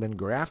 having been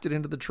grafted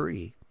into the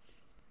tree,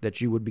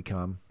 that you would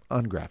become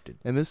ungrafted.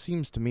 And this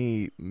seems to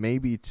me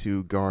maybe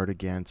to guard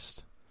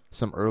against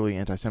some early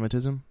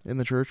anti-Semitism in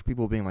the church.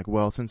 People being like,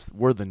 well, since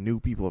we're the new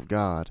people of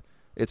God,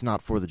 it's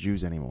not for the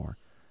Jews anymore.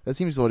 That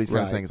seems what he's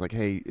kind of saying is like,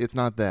 hey, it's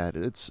not that.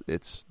 It's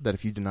that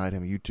if you denied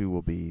him, you too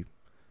will be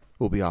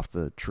off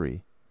the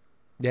tree.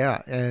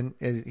 Yeah, and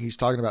he's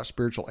talking about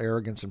spiritual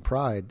arrogance and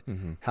pride.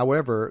 Mm-hmm.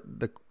 However,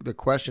 the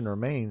question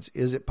remains,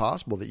 is it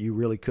possible that you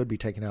really could be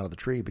taken out of the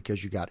tree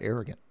because you got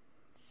arrogant?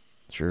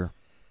 Sure.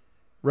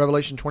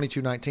 Revelation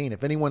 22:19,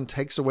 if anyone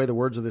takes away the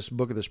words of this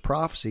book of this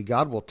prophecy,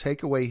 God will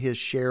take away his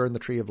share in the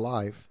tree of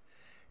life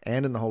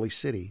and in the holy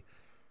city,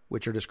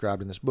 which are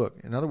described in this book.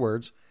 In other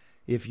words,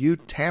 if you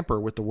tamper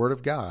with the word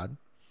of God,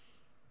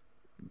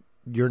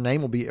 your name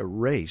will be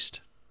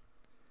erased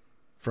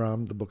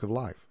from the book of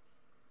life.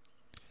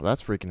 Well,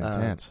 that's freaking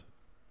intense.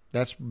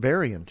 That's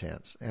very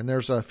intense. And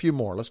there's a few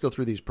more. Let's go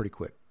through these pretty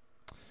quick.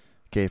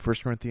 Okay, 1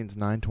 Corinthians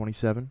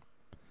 9:27.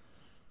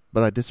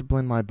 But I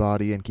discipline my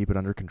body and keep it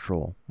under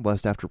control,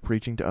 lest after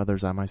preaching to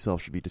others I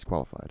myself should be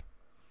disqualified.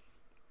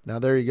 Now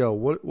there you go.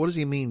 What does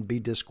he mean, be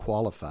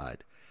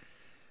disqualified?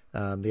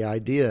 The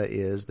idea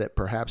is that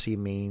perhaps he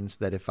means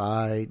that if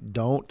I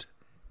don't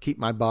keep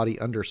my body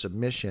under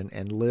submission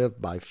and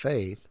live by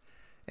faith,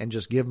 and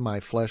just give my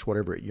flesh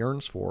whatever it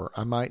yearns for,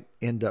 I might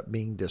end up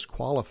being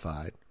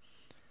disqualified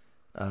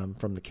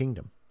from the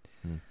kingdom.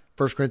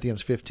 1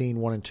 Corinthians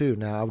 15:1-2.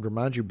 Now I would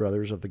remind you,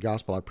 brothers, of the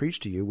gospel I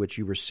preached to you, which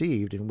you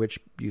received, in which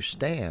you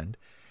stand,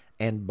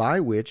 and by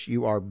which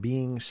you are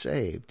being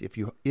saved, if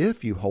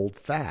you hold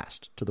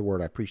fast to the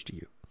word I preached to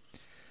you,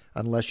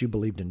 unless you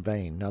believed in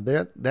vain. Now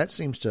that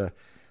seems to,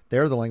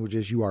 there the language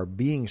is you are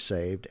being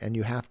saved, and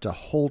you have to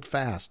hold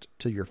fast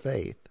to your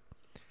faith.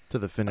 To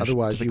the finish,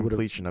 otherwise to the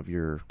completion of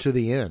your... To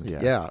the end,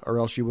 yeah, or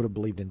else you would have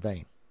believed in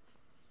vain.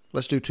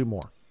 Let's do two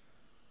more.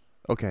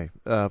 Okay,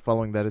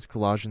 following that is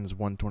Colossians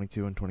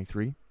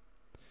 1:22-23.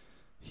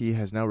 He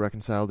has now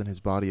reconciled in his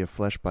body of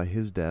flesh by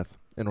his death,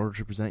 in order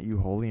to present you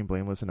holy and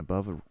blameless and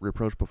above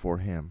reproach before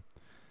him.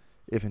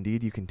 If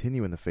indeed you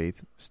continue in the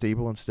faith,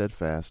 stable and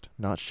steadfast,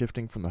 not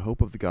shifting from the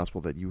hope of the gospel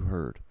that you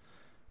heard,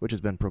 which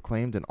has been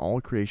proclaimed in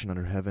all creation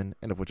under heaven,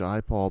 and of which I,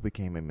 Paul,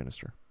 became a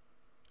minister.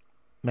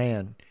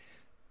 Man,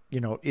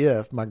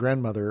 if my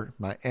grandmother,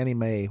 my Annie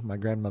Mae, my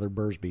grandmother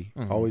Bursby,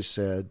 always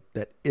said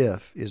that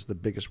if is the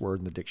biggest word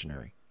in the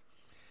dictionary.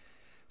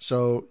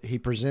 So he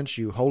presents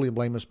you holy and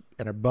blameless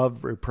and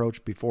above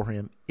reproach before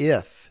him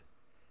if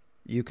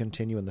you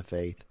continue in the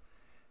faith,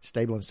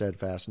 stable and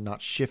steadfast,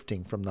 not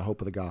shifting from the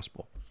hope of the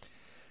gospel.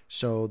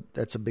 So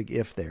that's a big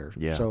if there.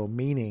 Yeah. So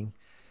meaning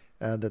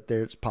that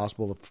it's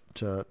possible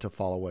to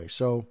fall away.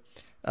 So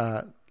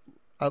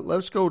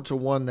let's go to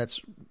one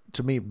that's,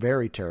 to me,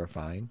 very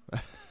terrifying.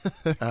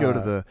 Go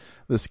to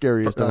the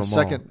scariest of them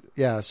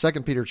all.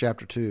 2 Peter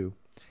chapter 2,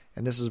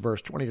 and this is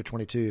verse 20 to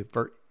 22.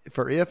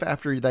 For if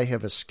after they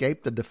have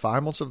escaped the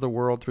defilements of the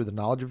world through the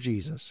knowledge of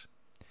Jesus,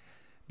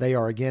 they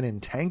are again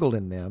entangled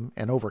in them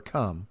and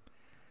overcome,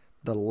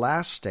 the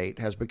last state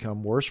has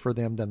become worse for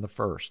them than the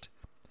first.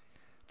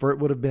 For it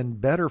would have been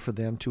better for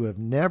them to have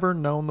never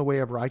known the way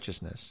of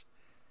righteousness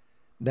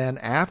than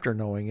after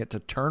knowing it to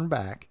turn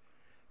back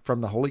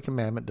from the holy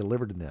commandment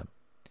delivered to them.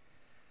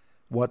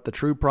 What the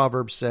true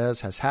proverb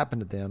says has happened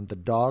to them: the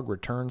dog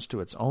returns to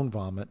its own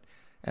vomit,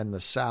 and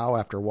the sow,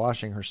 after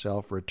washing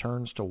herself,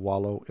 returns to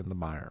wallow in the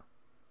mire.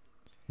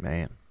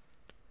 Man.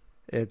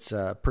 It's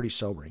pretty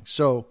sobering.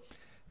 So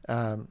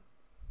let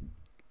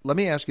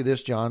me ask you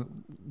this,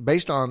 John.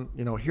 Based on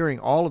hearing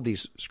all of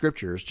these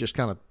scriptures, just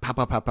kind of pow,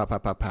 pow, pow, pow, pow,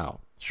 pow, pow.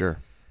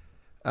 Sure.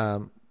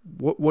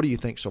 What do you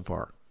think so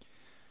far?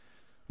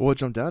 Well, what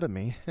jumped out at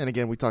me, and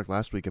again, we talked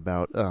last week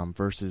about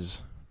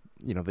verses,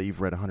 that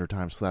you've read 100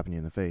 times slapping you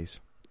in the face,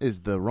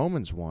 is the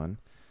Romans one,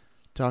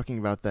 talking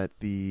about that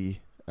the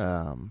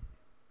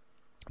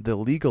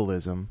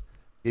legalism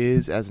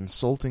is as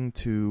insulting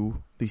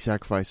to the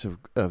sacrifice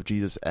of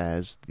Jesus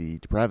as the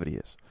depravity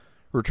is.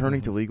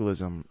 Returning to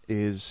legalism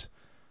is,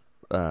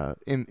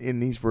 in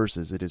these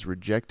verses, it is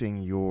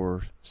rejecting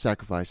your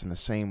sacrifice in the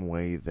same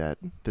way that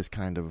this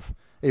kind of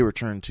a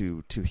return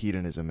to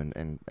hedonism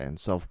and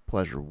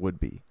self-pleasure would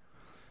be.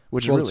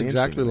 Which is really it's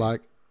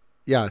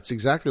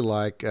exactly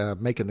like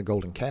making the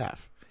golden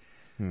calf.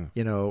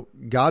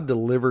 God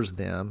delivers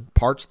them,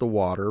 parts the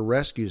water,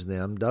 rescues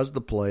them, does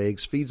the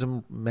plagues, feeds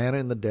them manna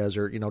in the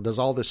desert, does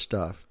all this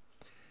stuff.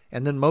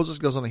 And then Moses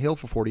goes on a hill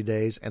for 40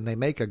 days, and they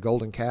make a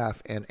golden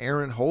calf, and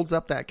Aaron holds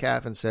up that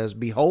calf and says,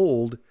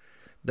 "Behold,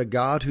 the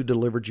God who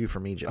delivered you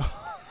from Egypt."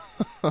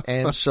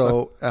 And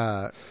so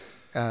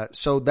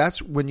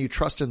that's when you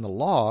trust in the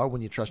law,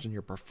 when you trust in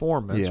your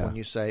performance, when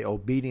you say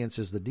obedience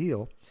is the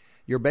deal,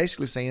 you're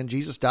basically saying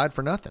Jesus died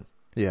for nothing.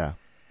 Yeah.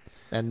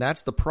 And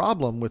that's the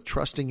problem with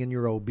trusting in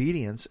your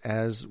obedience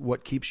as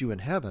what keeps you in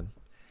heaven.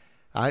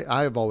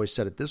 I have always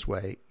said it this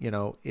way,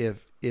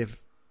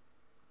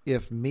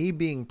 if me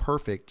being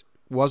perfect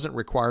wasn't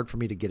required for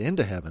me to get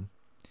into heaven,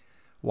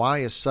 why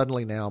is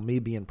suddenly now me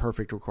being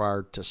perfect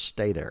required to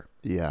stay there?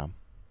 Yeah.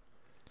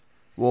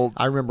 Well,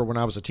 I remember when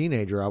I was a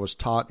teenager, I was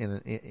taught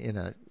in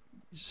a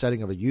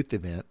setting of a youth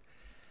event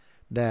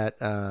that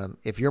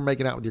if you're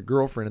making out with your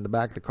girlfriend in the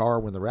back of the car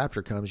when the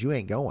rapture comes, you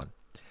ain't going.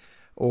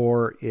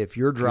 Or if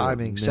you're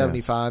driving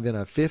 75 in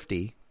a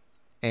 50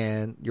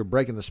 and you're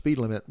breaking the speed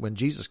limit when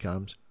Jesus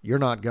comes, you're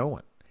not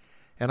going.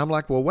 And I'm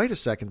like, well, wait a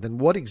second. Then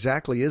what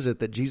exactly is it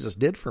that Jesus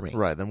did for me?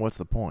 Right. Then what's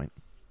the point?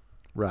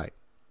 Right.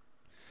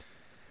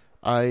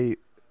 It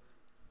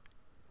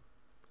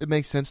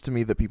makes sense to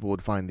me that people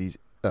would find these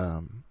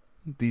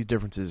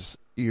differences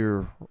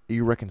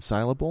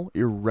irreconcilable.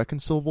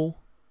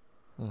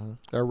 Mm-hmm.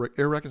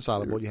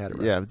 Irreconcilable. You had it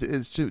right. Yeah,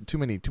 it's too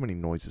many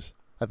noises.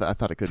 I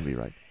thought it couldn't be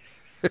right.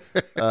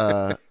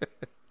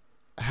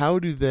 How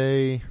do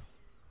they?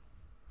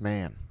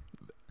 Man,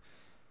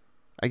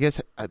 I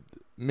guess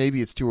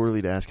maybe it's too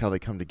early to ask how they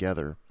come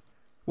together.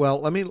 Well,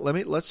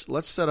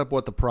 let's set up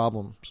what the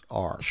problems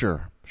are.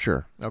 Sure.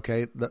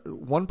 Okay. The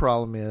one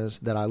problem is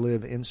that I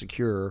live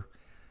insecure,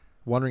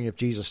 wondering if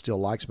Jesus still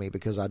likes me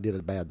because I did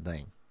a bad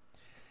thing.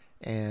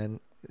 And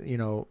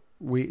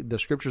the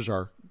scriptures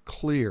are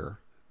clear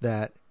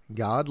that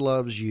God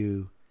loves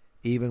you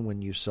even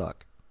when you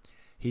suck.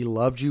 He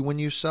loved you when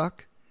you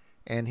suck,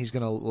 and he's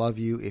going to love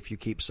you if you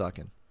keep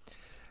sucking.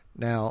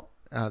 Now,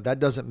 that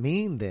doesn't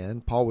mean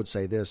then, Paul would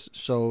say this,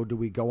 so do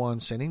we go on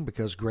sinning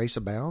because grace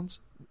abounds?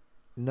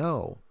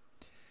 No.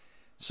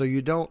 So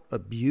you don't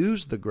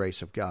abuse the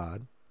grace of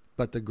God,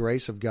 but the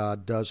grace of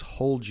God does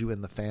hold you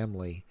in the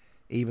family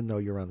even though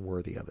you're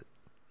unworthy of it.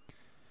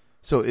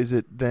 So is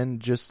it then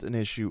just an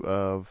issue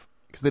of,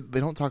 because they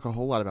don't talk a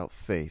whole lot about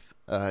faith,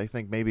 I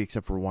think maybe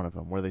except for one of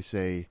them, where they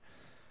say,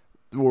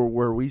 or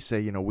where we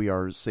say, we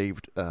are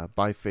saved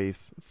by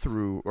faith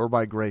through, or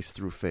by grace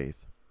through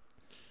faith.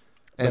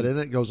 But then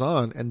it goes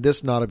on, and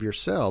this not of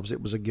yourselves,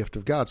 it was a gift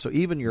of God. So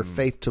even your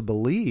faith to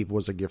believe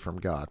was a gift from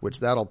God, which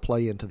that'll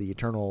play into the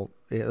eternal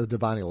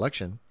divine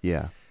election.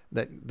 Yeah.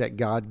 That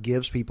God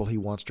gives people he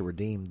wants to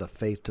redeem the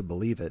faith to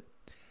believe it,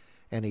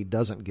 and he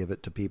doesn't give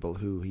it to people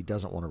who he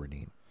doesn't want to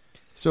redeem.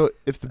 So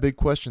if the big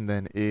question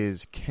then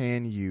is,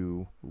 can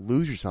you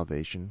lose your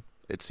salvation?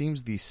 It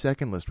seems the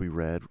second list we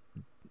read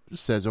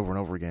says over and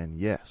over again,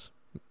 yes.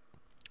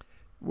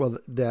 Well,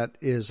 that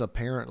is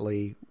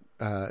apparently,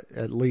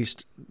 at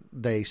least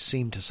they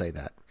seem to say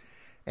that.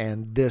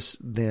 And this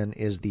then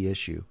is the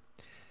issue.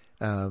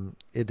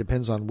 It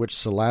depends on which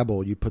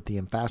syllable you put the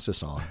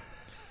emphasis on.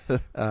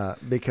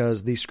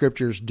 Because these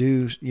scriptures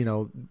do,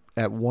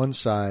 at one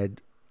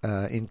side,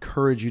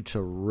 encourage you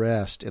to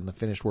rest in the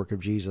finished work of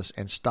Jesus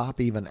and stop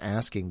even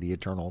asking the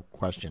eternal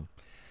question.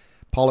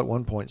 Paul at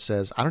one point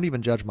says, I don't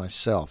even judge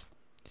myself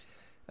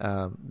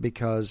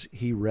because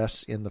he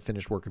rests in the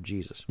finished work of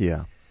Jesus.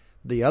 Yeah.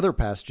 The other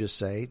passages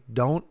say,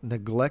 don't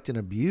neglect and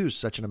abuse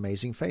such an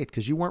amazing faith,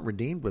 because you weren't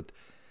redeemed with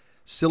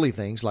silly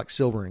things like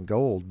silver and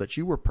gold, but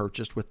you were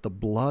purchased with the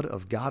blood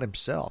of God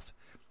himself.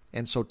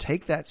 And so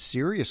take that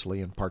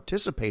seriously and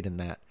participate in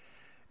that,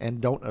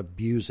 and don't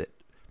abuse it.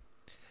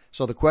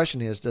 So the question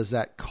is, does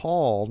that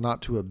call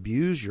not to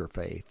abuse your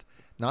faith,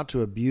 not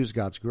to abuse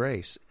God's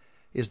grace,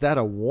 is that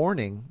a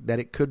warning that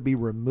it could be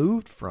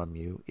removed from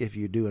you if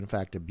you do in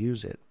fact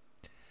abuse it?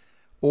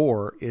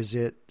 Or is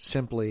it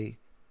simply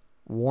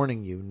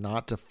warning you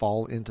not to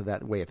fall into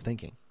that way of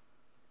thinking?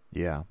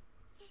 Yeah.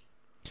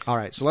 All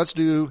right, so let's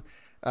do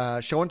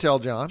show and tell,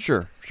 John.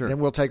 Sure. Then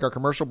we'll take our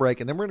commercial break,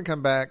 and then we're going to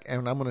come back,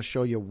 and I'm going to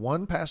show you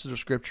one passage of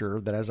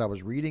Scripture that, as I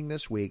was reading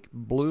this week,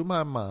 blew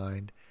my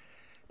mind,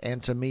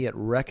 and to me it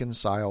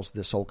reconciles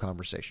this whole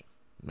conversation.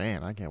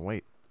 Man, I can't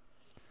wait.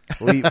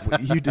 Well,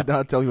 you did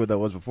not tell me what that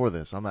was before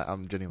this.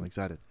 I'm genuinely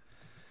excited.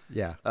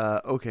 Yeah.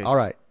 Okay. All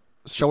right.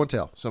 Show and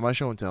tell. So my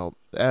show and tell,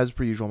 as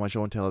per usual, my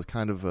show and tell is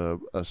kind of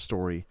a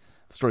story.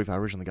 The story if I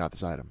originally got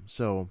this item.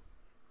 So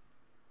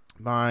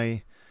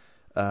my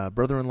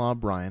brother-in-law,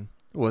 Brian,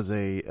 was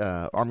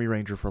a Army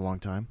Ranger for a long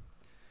time.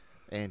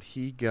 And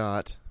he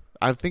got,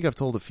 I think I've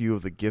told a few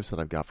of the gifts that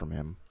I've got from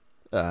him.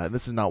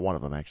 This is not one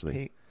of them,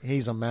 actually.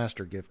 He's a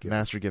master gift giver.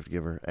 Master gift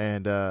giver.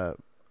 And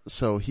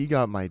so he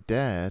got my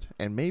dad,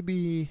 and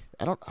maybe,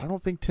 I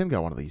don't think Tim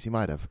got one of these. He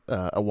might have,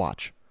 a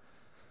watch.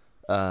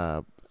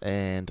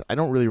 And I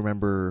don't really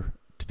remember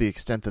to the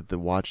extent that the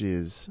watch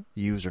is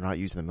used or not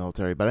used in the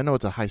military, but I know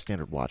it's a high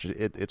standard watch.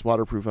 It's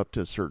waterproof up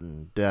to a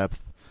certain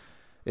depth.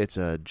 It's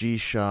a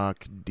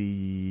G-Shock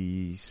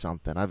D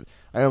something. I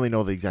only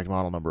know the exact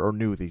model number, or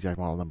knew the exact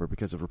model number,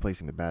 because of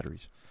replacing the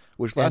batteries.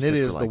 Which and it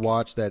is the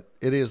watch that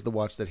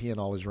he and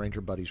all his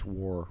Ranger buddies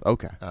wore.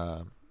 Okay.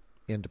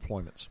 In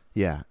deployments.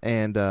 Yeah,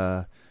 and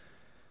that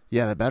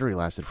battery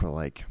lasted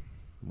for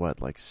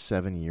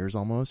 7 years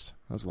almost.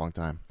 That was a long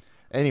time.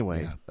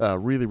 Anyway,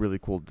 really, really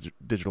cool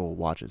digital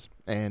watches.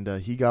 And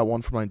he got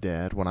one for my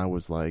dad when I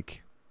was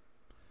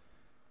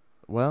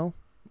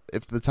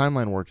if the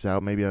timeline works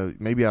out, maybe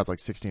I was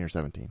 16 or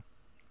 17.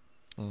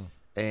 Mm.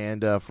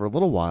 And for a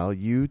little while,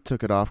 you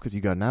took it off because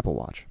you got an Apple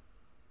Watch.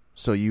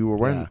 So you were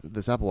wearing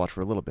this Apple Watch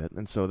for a little bit,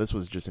 and so this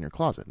was just in your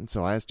closet. And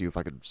so I asked you if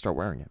I could start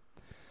wearing it.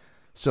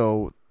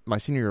 So my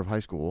senior year of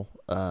high school,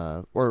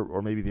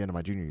 or maybe the end of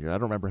my junior year, I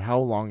don't remember how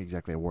long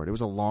exactly I wore it. It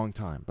was a long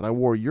time. But I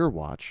wore your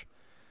watch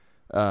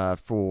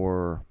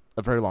for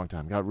a very long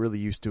time. Got really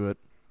used to it.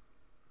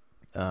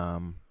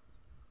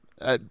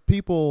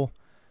 People,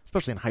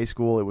 especially in high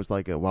school, it was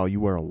wow, you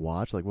wear a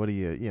watch? What do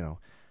you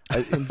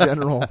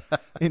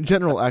in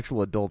general,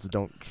 actual adults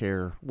don't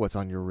care what's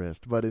on your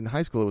wrist. But in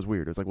high school, it was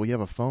weird. It was well, you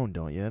have a phone,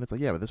 don't you? And it's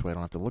yeah, but this way I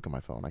don't have to look at my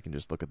phone. I can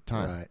just look at the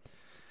time. Right.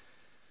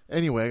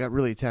 Anyway, I got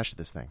really attached to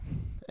this thing.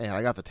 And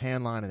I got the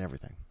tan line and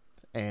everything.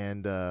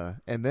 And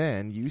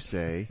then you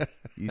say,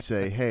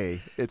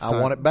 hey, I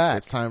want it back.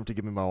 It's time to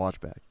give me my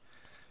watch back.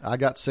 I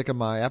got sick of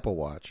my Apple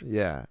Watch.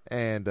 Yeah,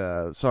 and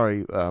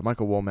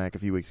Michael Womack a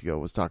few weeks ago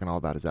was talking all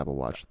about his Apple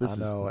Watch. I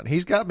know, and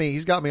he's got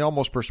me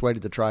almost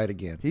persuaded to try it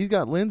again. He's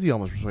got Lindsay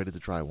almost persuaded to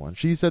try one.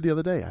 She said the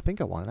other day, I think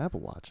I want an Apple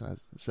Watch. And I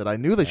said, I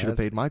knew they should have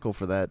paid Michael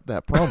for that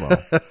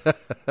promo.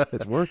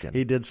 It's working.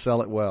 He did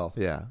sell it well.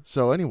 Yeah.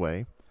 So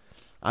anyway,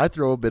 I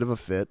throw a bit of a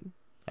fit.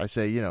 I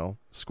say,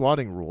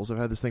 squatting rules. I've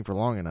had this thing for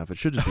long enough. It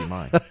should just be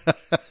mine.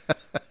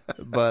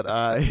 But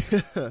I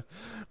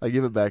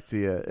give it back to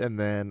you, and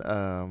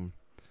then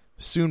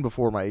soon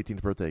before my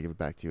 18th birthday, I give it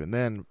back to you. And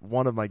then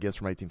one of my gifts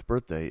for my 18th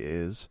birthday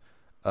is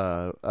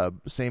a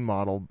same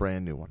model,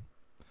 brand new one.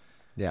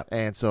 Yeah.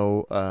 And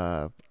so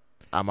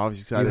I'm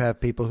obviously excited. You have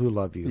people who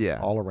love you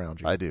all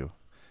around you. I do.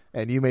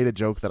 And you made a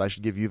joke that I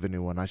should give you the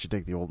new one. I should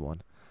take the old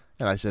one.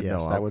 And I said,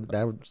 no.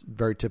 That would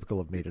very typical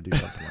of me to do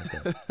something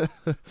like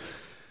that.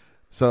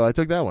 So I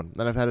took that one.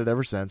 And I've had it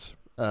ever since.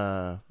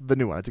 The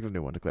new one. I took the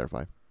new one, to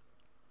clarify.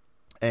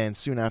 And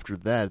soon after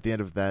that, at the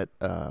end of that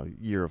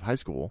year of high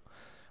school,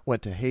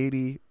 went to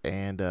Haiti,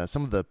 and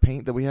some of the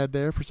paint that we had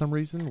there, for some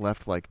reason,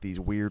 left these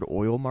weird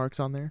oil marks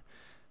on there,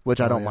 which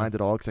I don't mind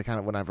at all, because I kind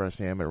of, whenever I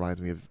see them, it reminds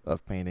me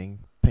of painting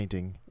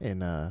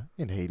in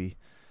Haiti.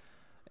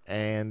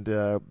 And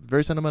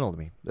very sentimental to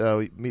me.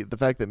 The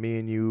fact that me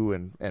and you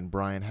and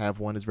Brian have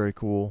one is very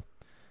cool.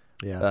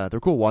 Yeah,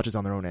 they're cool watches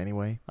on their own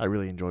anyway. I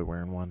really enjoy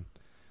wearing one.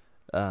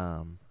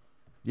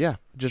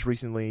 Just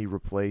recently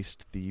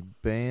replaced the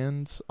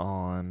bands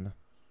on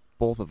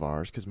both of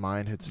ours, because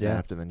mine had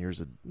snapped and then yours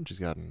had just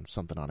gotten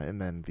something on it,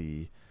 and then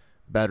the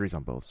batteries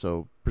on both.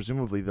 So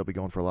presumably they'll be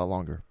going for a lot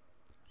longer.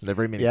 They're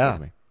very meaningful to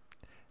me.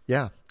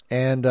 Yeah.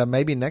 And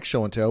maybe next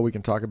show and tell we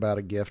can talk about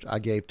a gift I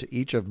gave to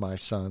each of my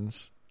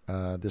sons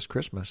this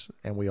Christmas,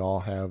 and we all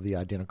have the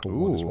identical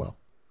one as well.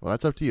 Well,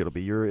 that's up to you. It'll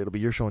be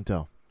your show and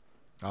tell.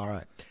 All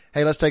right.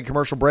 Hey, let's take a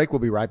commercial break. We'll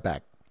be right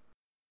back.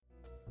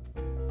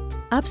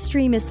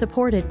 Upstream is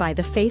supported by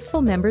the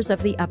faithful members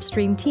of the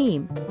Upstream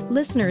team,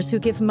 listeners who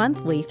give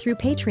monthly through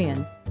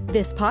Patreon.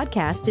 This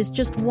podcast is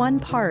just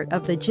one part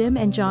of the Jim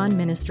and John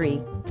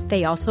ministry.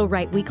 They also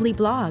write weekly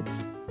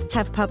blogs,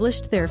 have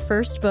published their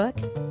first book,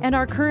 and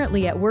are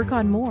currently at work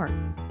on more.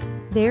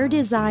 Their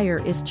desire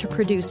is to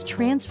produce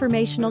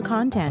transformational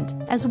content,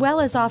 as well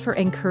as offer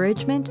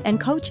encouragement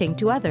and coaching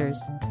to others.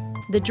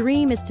 The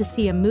dream is to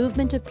see a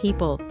movement of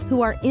people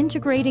who are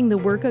integrating the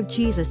work of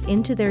Jesus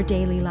into their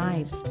daily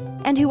lives,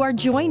 and who are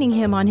joining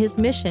him on his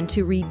mission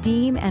to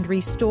redeem and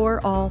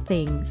restore all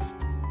things.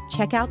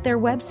 Check out their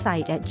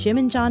website at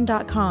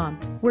jimandjohn.com,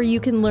 where you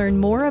can learn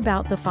more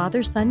about the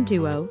father-son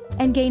duo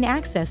and gain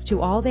access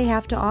to all they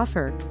have to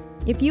offer.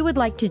 If you would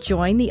like to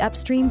join the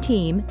Upstream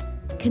team,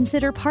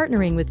 consider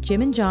partnering with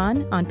Jim and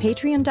John on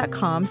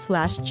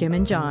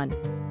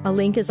patreon.com/jimandjohn. A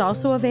link is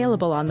also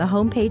available on the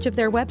homepage of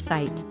their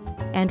website.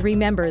 And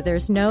remember,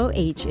 there's no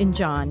H in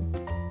John.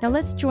 Now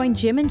let's join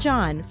Jim and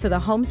John for the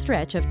home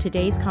stretch of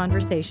today's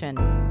conversation.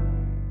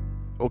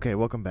 Okay,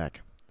 welcome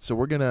back. So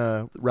we're going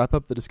to wrap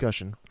up the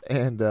discussion,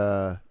 and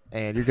you're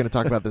going to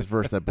talk about this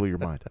verse that blew your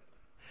mind.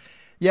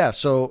 Yeah,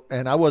 so,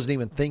 and I wasn't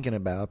even thinking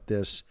about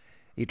this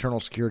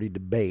eternal security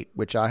debate,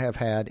 which I have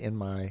had in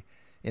my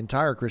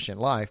entire Christian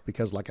life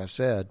because, like I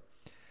said,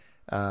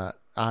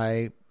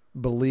 I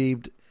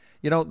believed...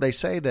 You know, they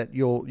say that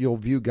you'll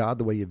view God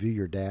the way you view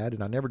your dad,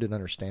 and I never did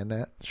understand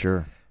that.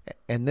 Sure.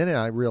 And then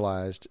I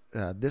realized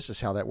this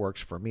is how that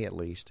works for me, at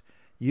least.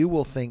 You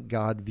will think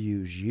God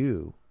views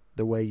you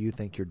the way you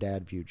think your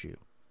dad viewed you.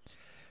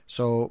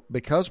 So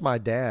because my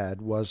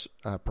dad was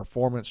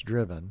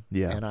performance-driven,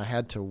 and I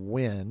had to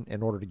win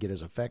in order to get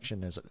his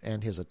affection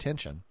and his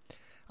attention,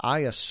 I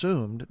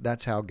assumed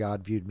that's how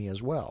God viewed me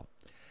as well.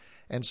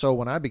 And so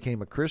when I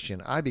became a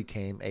Christian, I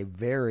became a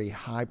very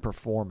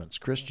high-performance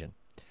Christian.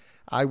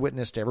 I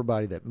witnessed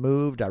everybody that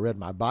moved. I read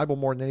my Bible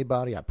more than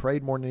anybody. I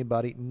prayed more than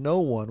anybody. No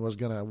one was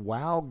going to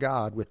wow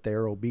God with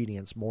their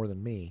obedience more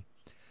than me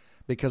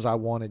because I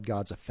wanted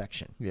God's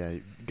affection. Yeah,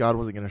 God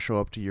wasn't going to show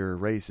up to your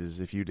races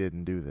if you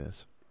didn't do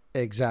this.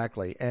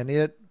 Exactly. And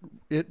it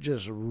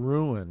just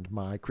ruined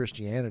my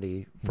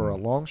Christianity for a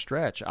long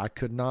stretch. I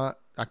could not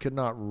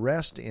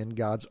rest in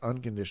God's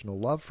unconditional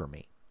love for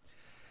me.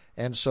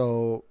 And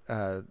so,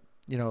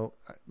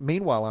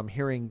 meanwhile, I'm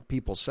hearing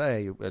people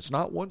say, it's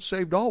not once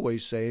saved,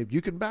 always saved.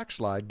 You can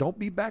backslide. Don't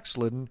be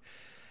backslidden.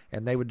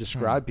 And they would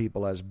describe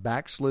people as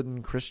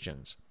backslidden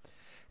Christians.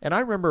 And I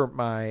remember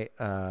my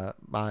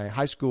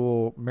high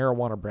school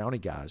marijuana brownie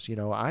guys,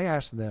 I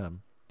asked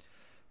them,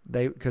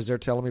 because they're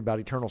telling me about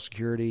eternal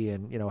security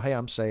and, hey,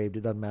 I'm saved.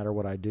 It doesn't matter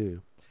what I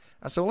do.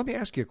 I said, well, let me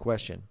ask you a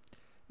question.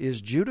 Is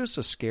Judas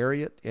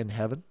Iscariot in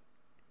heaven?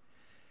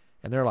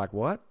 And they're like,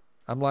 what?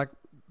 I'm like,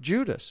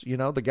 Judas,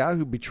 the guy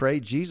who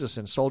betrayed Jesus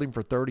and sold him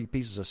for 30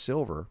 pieces of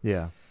silver.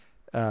 Yeah.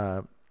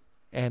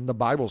 And the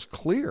Bible's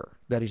clear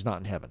that he's not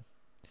in heaven.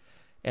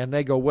 And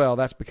they go, well,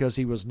 that's because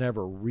he was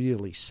never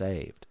really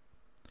saved.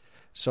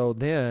 So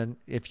then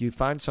if you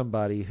find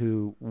somebody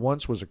who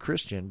once was a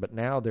Christian, but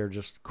now they're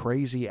just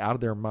crazy, out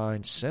of their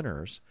mind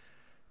sinners,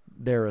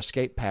 their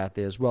escape path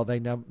is, well, they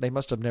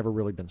must have never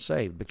really been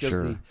saved. Because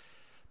sure.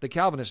 the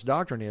Calvinist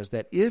doctrine is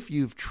that if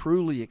you've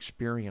truly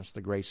experienced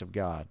the grace of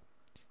God,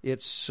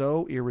 it's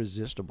so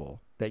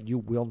irresistible that you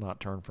will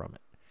not turn from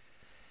it.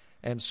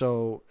 And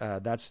so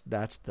that's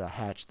the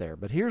hatch there.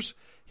 But here's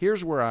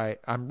where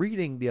I'm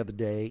reading the other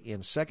day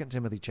in 2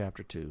 Timothy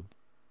chapter 2,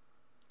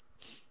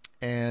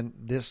 and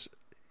this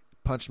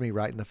punched me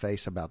right in the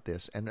face about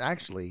this, and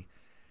actually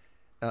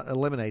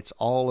eliminates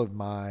all of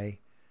my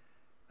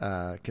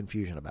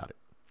confusion about it.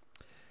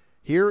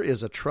 Here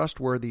is a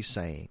trustworthy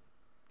saying: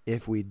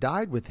 if we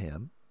died with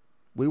him,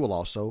 we will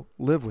also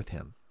live with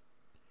him.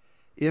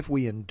 If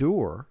we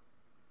endure,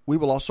 we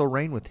will also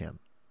reign with him.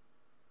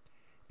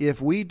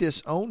 If we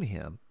disown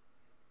him,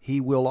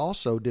 he will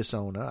also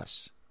disown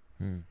us.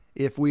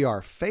 If we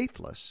are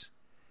faithless,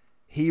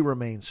 he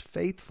remains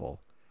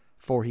faithful,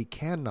 for he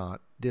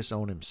cannot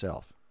disown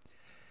himself.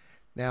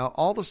 Now,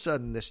 all of a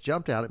sudden, this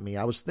jumped out at me.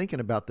 I was thinking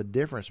about the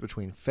difference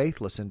between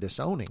faithless and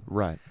disowning.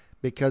 Right.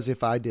 Because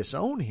if I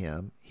disown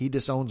him, he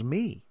disowns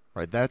me.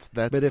 Right. That's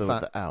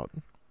the out.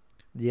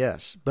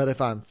 Yes. But if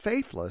I'm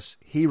faithless,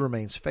 he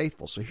remains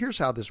faithful. So here's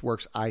how this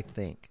works, I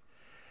think.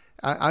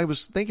 I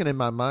was thinking in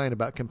my mind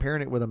about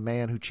comparing it with a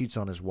man who cheats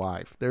on his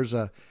wife. There's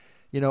a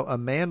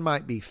man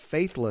might be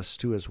faithless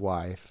to his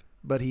wife,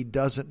 but he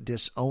doesn't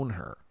disown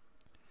her.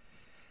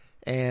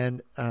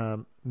 And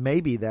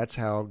maybe that's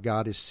how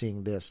God is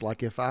seeing this.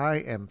 Like if I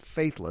am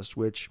faithless,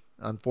 which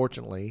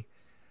unfortunately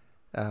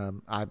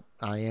I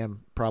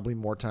am probably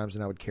more times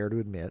than I would care to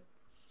admit.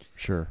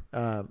 Sure.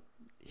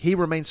 He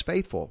remains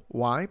faithful.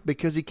 Why?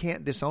 Because he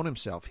can't disown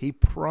himself. He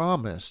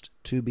promised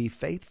to be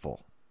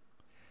faithful.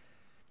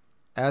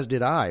 As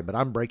did I, but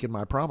I'm breaking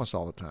my promise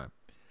all the time.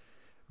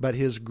 But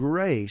his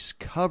grace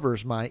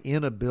covers my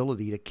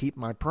inability to keep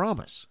my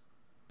promise.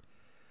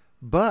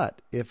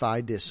 But if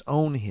I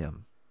disown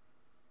him,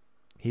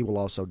 he will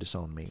also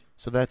disown me.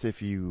 So that's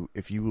if you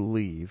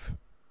leave.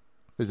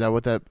 Is that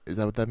what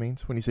that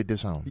means when you say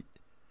disown?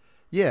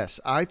 Yes,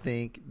 I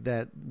think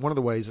that one of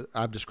the ways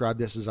I've described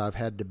this is I've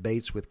had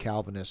debates with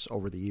Calvinists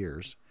over the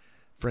years,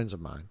 friends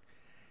of mine,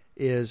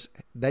 is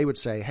they would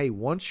say, hey,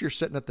 once you're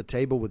sitting at the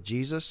table with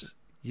Jesus,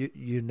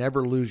 you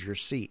never lose your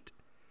seat.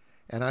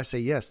 And I say,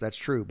 yes, that's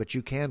true, but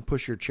you can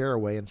push your chair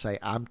away and say,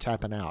 I'm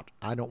tapping out.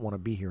 I don't want to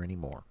be here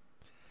anymore.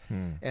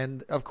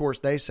 And of course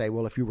they say,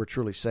 well, if you were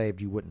truly saved,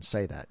 you wouldn't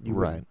say that. You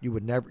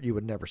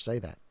would never say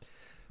that.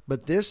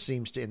 But this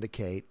seems to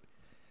indicate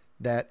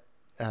that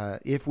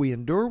if we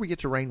endure, we get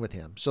to reign with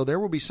him. So there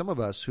will be some of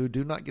us who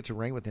do not get to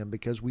reign with him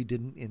because we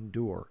didn't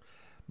endure.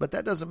 But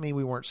that doesn't mean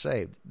we weren't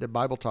saved. The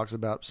Bible talks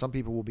about some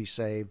people will be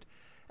saved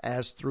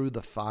as through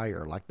the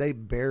fire, like they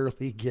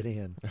barely get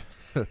in.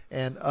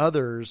 And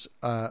others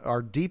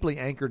are deeply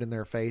anchored in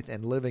their faith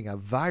and living a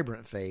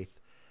vibrant faith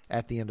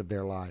at the end of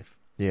their life.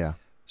 Yeah.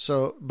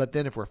 So, but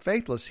then if we're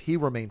faithless, he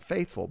remained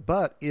faithful.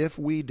 But if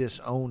we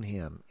disown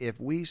him, if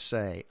we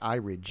say, I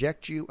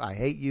reject you, I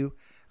hate you,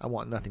 I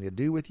want nothing to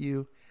do with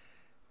you,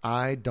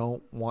 I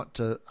don't want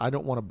to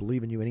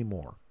believe in you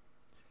anymore,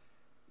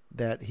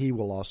 that he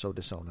will also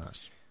disown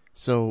us.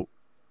 So,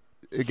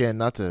 again,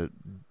 not to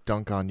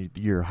dunk on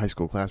your high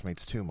school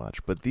classmates too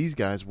much, but these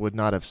guys would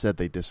not have said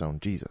they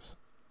disowned Jesus.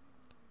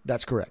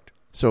 That's correct.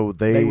 So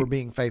they were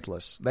being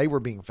faithless. They were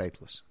being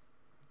faithless.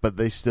 But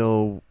they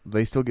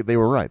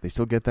were right. They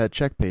still get that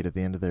check paid at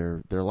the end of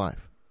their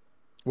life.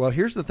 Well,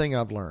 here's the thing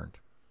I've learned.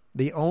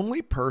 The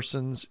only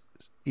person's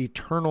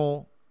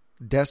eternal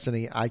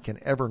destiny I can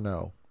ever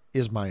know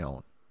is my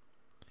own.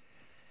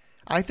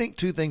 I think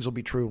two things will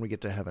be true when we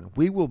get to heaven.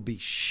 We will be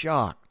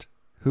shocked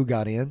who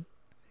got in,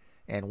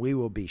 and we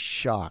will be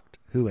shocked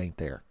who ain't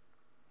there.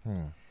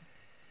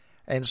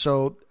 And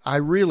so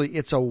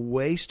it's a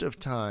waste of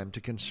time to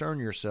concern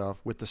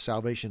yourself with the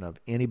salvation of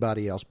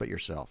anybody else but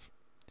yourself.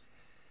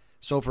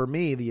 So for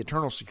me, the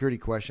eternal security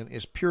question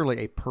is purely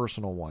a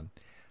personal one,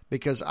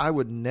 because I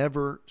would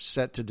never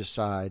set to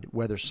decide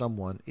whether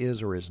someone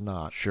is or is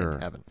not in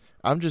heaven.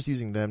 I'm just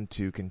using them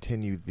to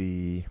continue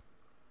the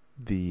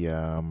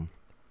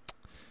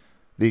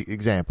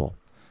example.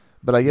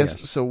 But I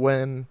guess so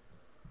when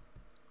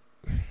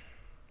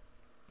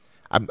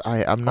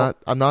I'm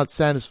not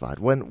satisfied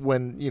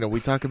when we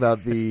talk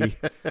about the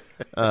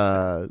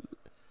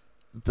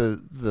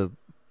the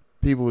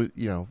people,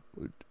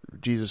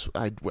 Jesus,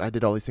 I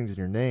did all these things in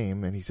your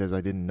name, and he says,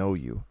 I didn't know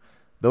you.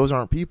 Those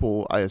aren't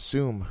people, I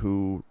assume,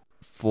 who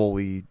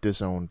fully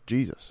disowned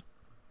Jesus,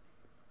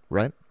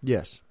 right?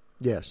 Yes.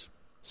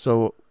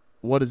 So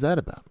what is that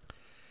about?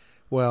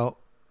 Well,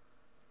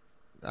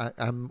 I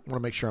want to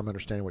make sure I'm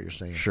understanding what you're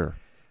saying. Sure.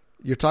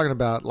 You're talking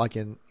about like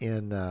in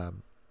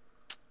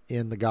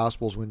the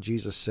Gospels when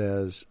Jesus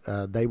says,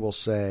 they will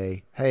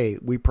say, hey,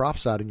 we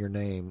prophesied in your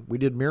name. We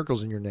did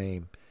miracles in your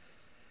name.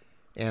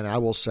 And I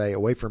will say,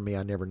 away from me,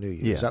 I never knew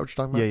you. Yeah. Is that what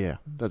you're talking about? Yeah.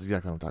 That's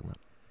exactly what I'm talking about.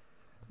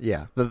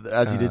 Yeah.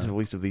 As you did to the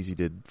least of these, you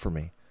did for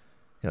me.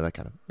 That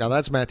kind of. Now,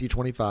 that's Matthew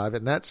 25,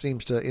 and that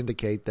seems to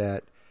indicate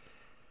that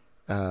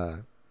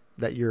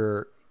that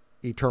your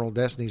eternal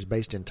destiny is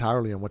based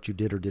entirely on what you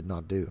did or did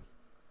not do.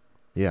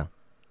 Yeah.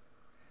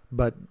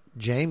 But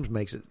James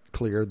makes it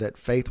clear that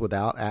faith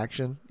without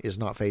action is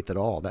not faith at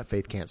all. That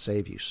faith can't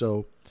save you.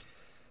 So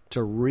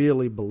to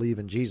really believe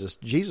in Jesus,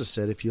 Jesus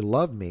said, if you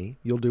love me,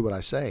 you'll do what I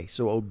say.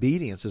 So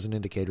obedience is an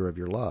indicator of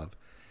your love.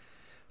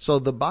 So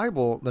the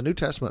Bible, the New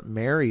Testament,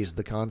 marries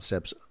the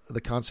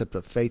concept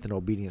of faith and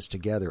obedience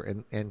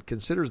together and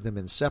considers them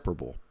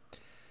inseparable.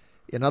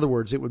 In other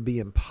words, it would be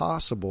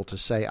impossible to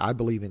say, I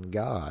believe in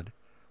God,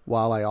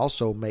 while I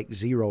also make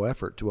zero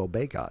effort to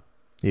obey God.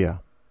 Yeah.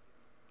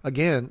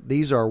 Again,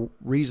 these are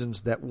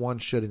reasons that one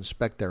should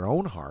inspect their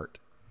own heart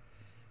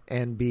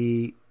and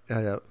be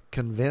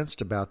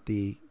convinced about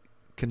the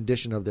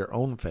condition of their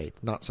own faith,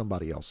 not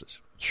somebody else's.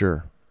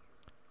 Sure.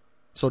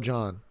 So,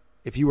 John,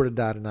 if you were to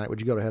die tonight,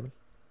 would you go to heaven?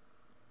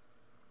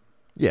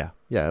 Yeah,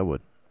 I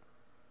would.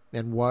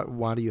 And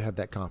why do you have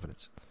that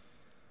confidence?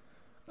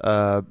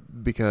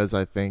 Because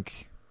I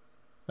think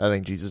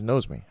Jesus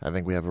knows me. I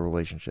think we have a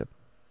relationship.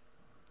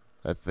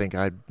 I think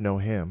I know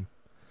him.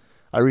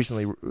 I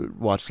recently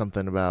watched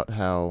something about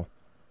how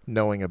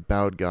knowing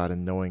about God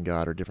and knowing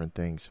God are different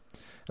things.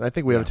 And I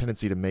think we have a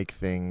tendency to make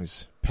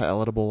things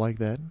palatable like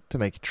that, to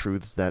make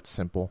truths that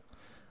simple.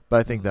 But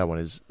I think that one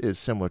is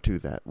similar to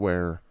that,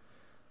 where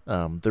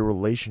the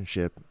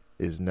relationship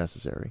is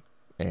necessary.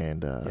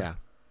 And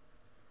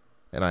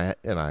and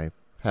I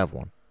have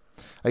one.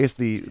 I guess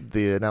the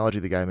analogy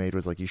the guy made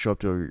was like you show up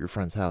to your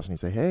friend's house and you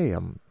say, hey,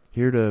 I'm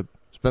here to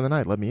spend the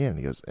night, let me in. And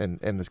he goes, and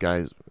this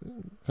guy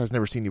has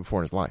never seen you before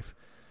in his life.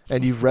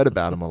 And you've read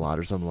about him a lot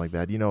or something like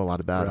that. You know a lot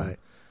about him.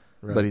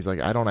 Right. But he's like,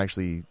 I don't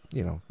actually,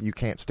 you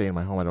can't stay in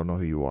my home. I don't know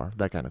who you are.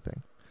 That kind of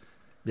thing.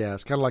 Yeah,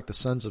 it's kind of like the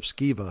sons of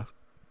Sceva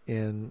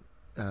in,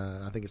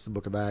 I think it's the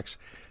book of Acts.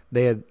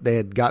 They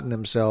had gotten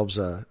themselves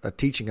a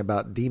teaching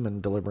about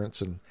demon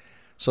deliverance, and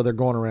so they're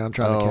going around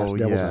trying to cast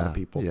devils out of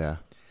people. Yeah,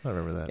 I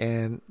remember that.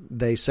 And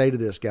they say to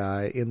this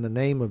guy, in the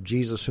name of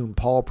Jesus whom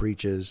Paul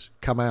preaches,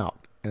 come out.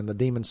 And the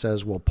demon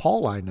says, well,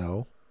 Paul I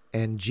know,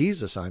 and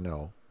Jesus I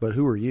know, but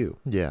who are you?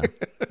 Yeah.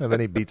 And then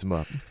he beats him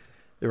up.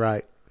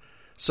 Right.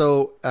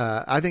 So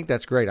I think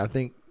that's great. I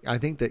think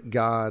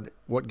that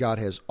what God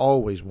has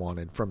always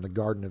wanted from the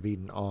Garden of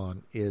Eden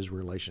on is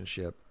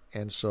relationship.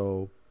 And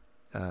so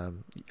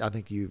I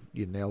think you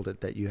nailed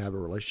it, that you have a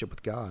relationship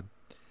with God.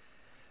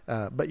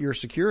 But your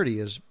security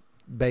is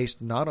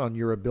based not on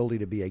your ability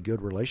to be a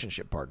good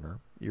relationship partner.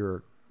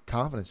 Your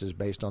confidence is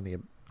based on the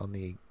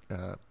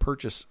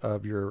purchase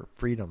of your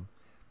freedom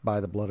by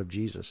the blood of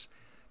Jesus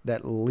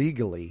that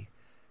legally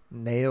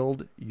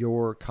nailed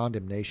your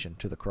condemnation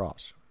to the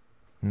cross.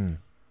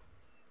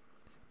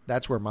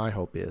 That's where my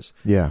hope is.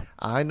 Yeah.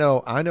 I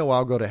know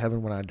I'll go to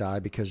heaven when I die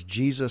because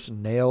Jesus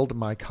nailed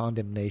my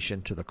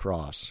condemnation to the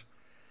cross.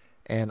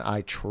 And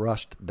I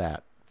trust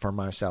that for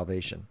my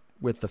salvation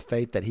with the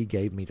faith that he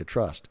gave me to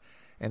trust.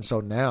 And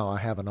so now I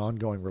have an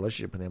ongoing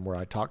relationship with him where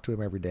I talk to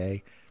him every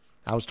day.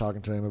 I was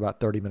talking to him about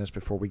 30 minutes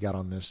before we got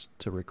on this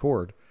to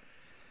record.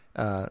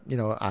 I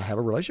have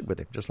a relationship with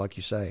him, just like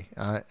you say.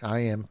 I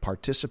am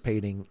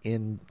participating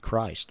in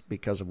Christ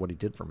because of what he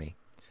did for me.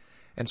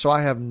 And so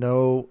I have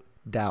no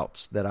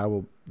doubts that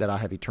I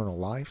have eternal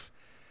life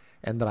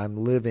and that I'm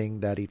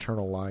living that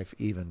eternal life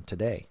even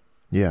today.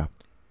 Yeah.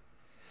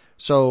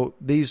 So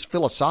these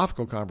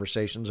philosophical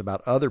conversations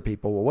about other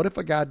people, well, what if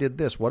a guy did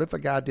this? What if a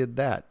guy did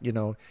that?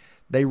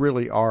 They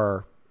really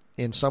are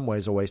in some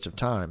ways a waste of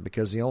time,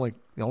 because the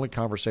only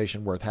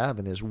conversation worth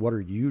having is, what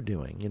are you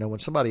doing? When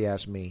somebody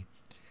asks me,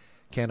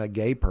 can a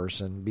gay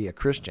person be a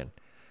Christian?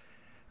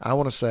 I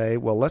want to say,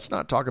 well, let's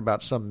not talk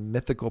about some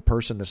mythical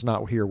person that's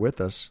not here with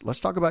us. Let's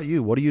talk about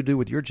you. What do you do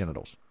with your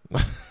genitals?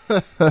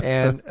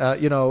 And,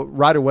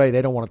 right away,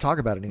 they don't want to talk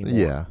about it anymore.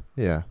 Yeah,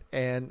 yeah.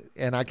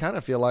 And I kind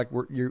of feel like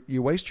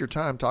you waste your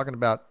time talking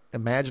about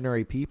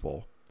imaginary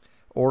people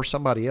or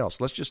somebody else.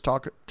 Let's just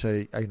talk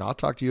to, I'll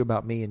talk to you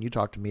about me and you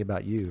talk to me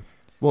about you.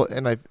 Well,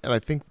 and I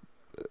think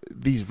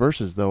these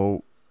verses,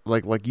 though,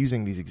 like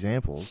using these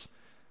examples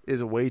is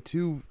a way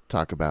to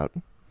talk about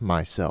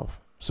myself.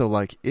 So,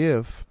 like,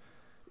 if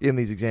in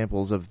these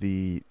examples of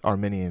the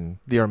Arminian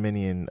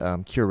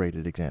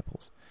curated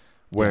examples,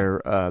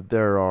 where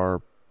there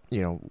are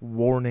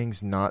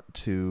warnings not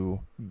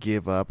to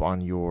give up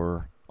on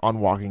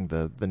walking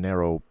the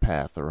narrow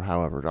path, or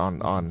however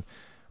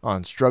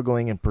on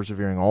struggling and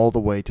persevering all the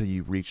way till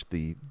you reach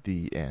the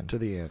end. To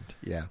the end,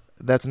 yeah.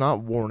 That's not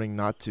warning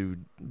not to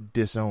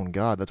disown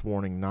God. That's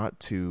warning not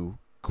to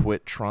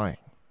quit trying.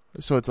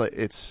 So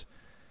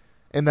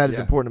and that is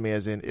important to me,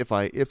 as in, if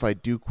I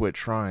do quit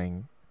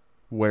trying,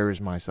 where is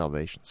my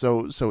salvation?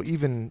 So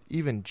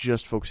even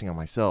just focusing on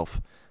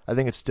myself, I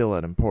think it's still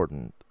an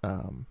important.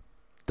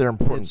 They're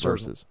important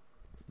verses.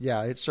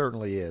 Yeah, it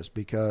certainly is,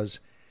 because,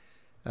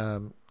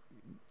 in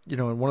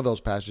one of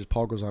those passages,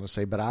 Paul goes on to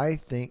say, "But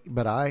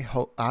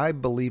I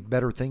believe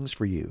better things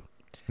for you."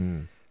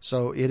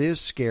 So it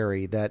is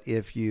scary that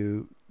if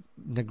you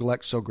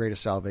neglect so great a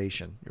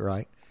salvation,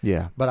 right?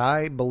 Yeah. But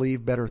I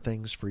believe better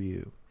things for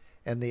you.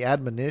 And the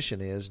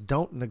admonition is,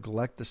 don't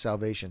neglect the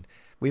salvation.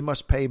 We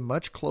must pay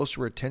much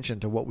closer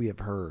attention to what we have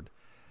heard,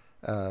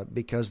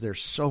 because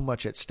there's so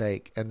much at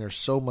stake, and there's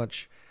so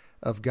much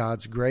of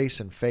God's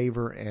grace and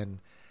favor and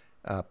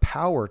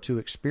power to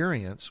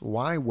experience.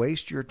 Why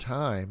waste your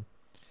time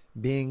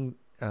being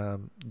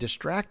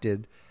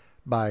distracted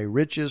by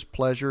riches,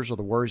 pleasures, or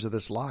the worries of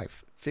this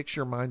life? Fix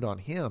your mind on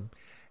him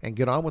and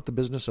get on with the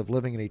business of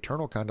living an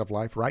eternal kind of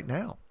life right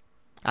now.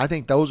 I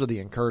think those are the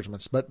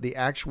encouragements, but the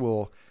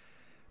actual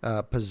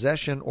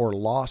possession or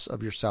loss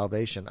of your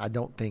salvation, I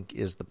don't think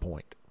is the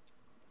point.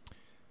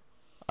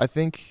 I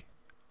think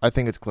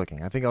it's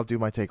clicking. I think I'll do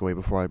my takeaway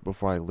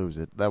before I lose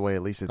it. That way,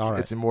 at least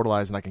it's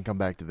immortalized, and I can come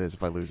back to this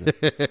if I lose it.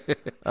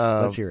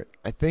 Let's hear it.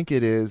 I think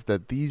it is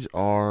that these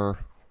are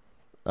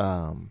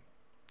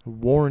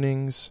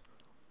warnings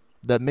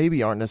that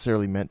maybe aren't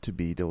necessarily meant to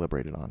be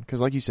deliberated on. Because,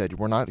 like you said,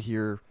 we're not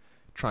here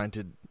trying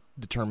to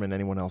determine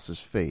anyone else's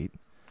fate.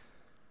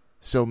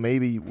 So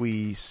maybe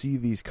we see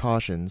these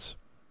cautions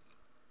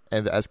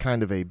and as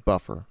kind of a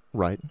buffer,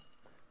 right?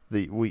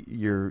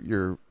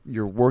 You're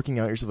working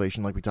out your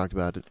salvation, like we talked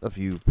about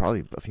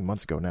probably a few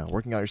months ago now.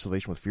 Working out your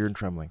salvation with fear and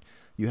trembling.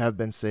 You have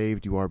been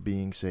saved, you are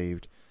being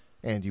saved,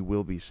 and you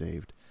will be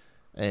saved.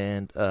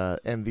 And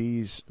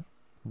these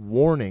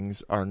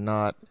warnings are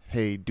not,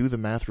 hey, do the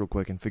math real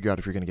quick and figure out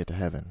if you're going to get to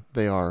heaven.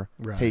 They are,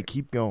 hey,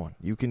 keep going.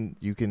 You can,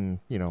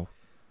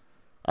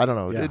 I don't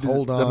know. Yeah,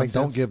 hold on.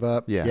 Don't give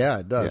up. Yeah,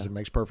 it does. Yeah. It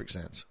makes perfect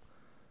sense.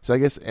 So I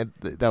guess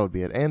that would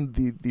be it. And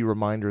the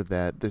reminder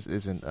that this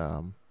isn't,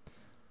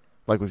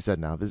 like we've said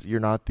now, you're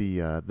not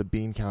the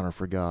bean counter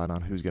for God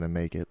on who's going to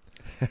make it.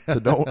 So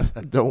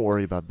don't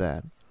worry about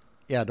that.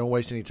 Yeah, don't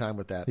waste any time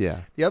with that.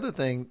 Yeah. The other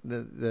thing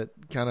that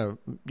kind of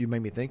you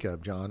made me think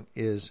of, John,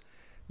 is,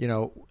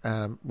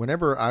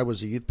 whenever I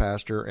was a youth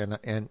pastor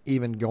and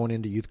even going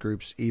into youth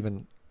groups,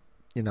 even,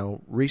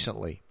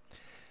 recently,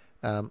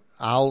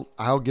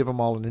 I'll give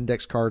them all an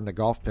index card and a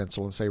golf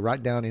pencil and say,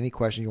 write down any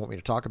question you want me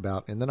to talk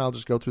about, and then I'll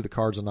just go through the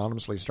cards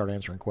anonymously and start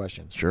answering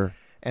questions. Sure.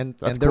 And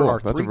that's there cool. are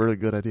that's a really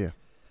good idea.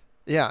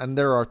 Yeah, and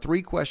there are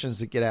 3 questions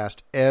that get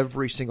asked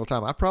every single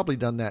time. I've probably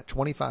done that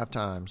 25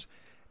 times,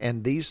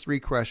 and these 3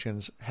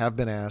 questions have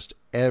been asked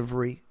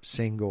every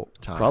single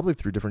time. Probably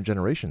through different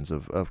generations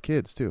of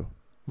kids, too.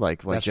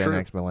 Like That's Gen true.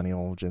 X,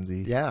 Millennial, Gen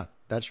Z. Yeah,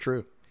 that's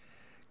true.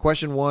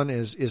 Question 1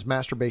 is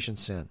masturbation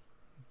sin?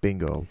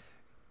 Bingo.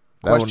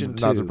 Question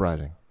Not 2.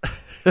 surprising.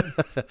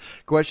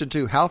 Question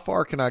 2, how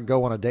far can I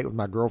go on a date with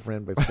my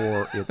girlfriend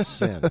before it's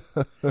sin?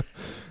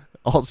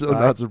 Also Right.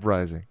 not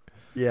surprising.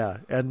 Yeah,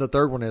 and the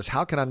third one is,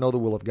 how can I know the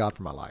will of God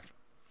for my life?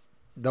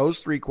 Those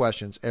 3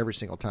 questions every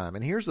single time.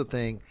 And here's the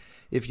thing.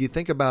 If you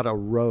think about a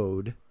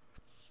road,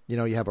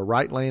 you have a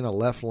right lane, a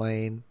left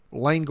lane,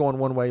 lane going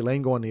one way,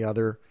 lane going the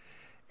other,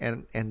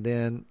 and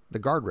then the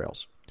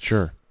guardrails.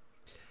 Sure.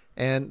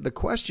 And the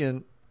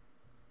question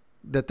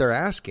that they're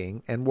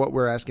asking, and what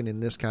we're asking in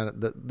this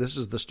this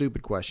is the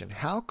stupid question.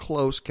 How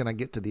close can I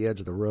get to the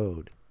edge of the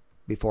road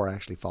before I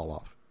actually fall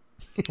off?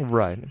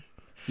 Right.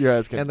 You're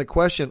asking. And the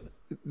question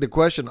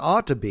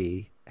ought to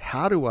be,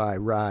 how do I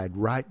ride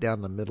right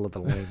down the middle of the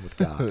lane with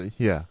God?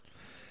 Yeah.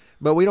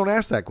 But we don't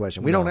ask that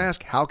question. We No. don't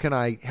ask, how can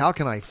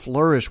I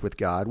flourish with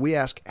God? We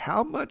ask,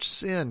 how much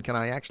sin can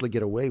I actually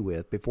get away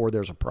with before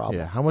there's a problem?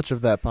 Yeah. How much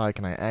of that pie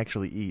can I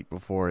actually eat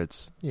before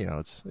it's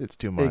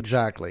too much?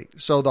 Exactly.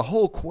 So the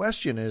whole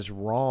question is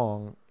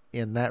wrong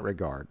in that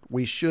regard.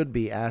 We should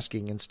be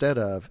asking, instead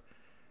of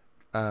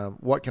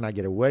what can I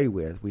get away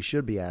with, we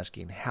should be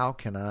asking, how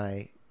can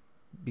I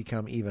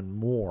become even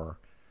more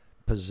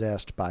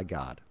possessed by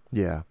God?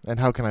 Yeah. And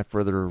how can I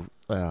further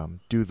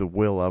do the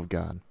will of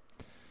God?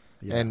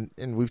 Yeah.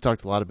 And we've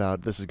talked a lot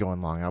about, this is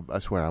going long, I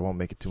swear I won't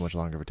make it too much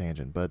longer of a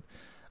tangent, but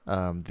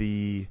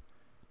the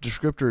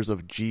descriptors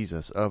of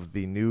Jesus, of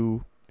the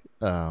new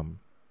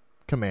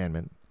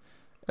commandment,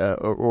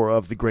 or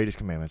of the greatest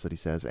commandments that he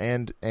says,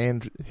 and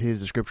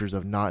his descriptors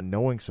of not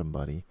knowing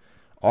somebody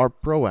are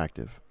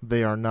proactive.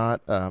 They are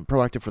not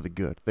proactive for the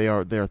good. They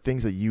are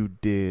things that you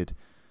did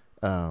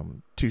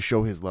to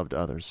show his love to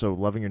others. So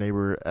loving your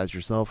neighbor as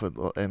yourself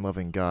and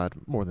loving God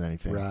more than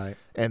anything. Right.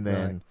 And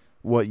then Right.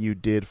 what you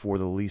did for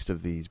the least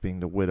of these, being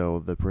the widow,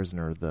 the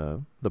prisoner,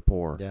 the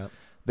poor. Yeah.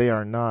 They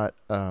are not,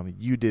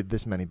 you did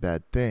this many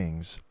bad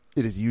things.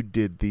 It is you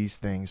did these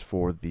things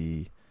for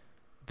the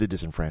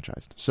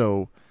disenfranchised.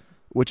 So,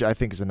 which I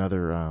think is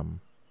another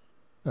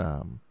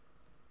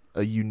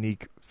a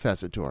unique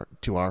facet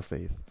to our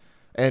faith,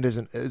 and is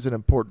an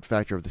important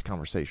factor of this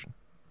conversation.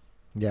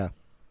 Yeah.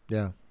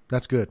 Yeah.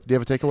 That's good. Do you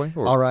have a takeaway?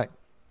 Or? All right.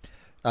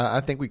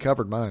 I think we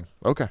covered mine.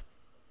 Okay.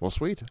 Well,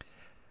 sweet.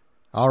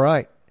 All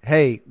right.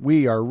 Hey,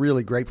 we are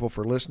really grateful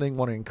for listening.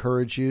 Want to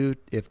encourage you,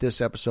 if this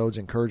episode's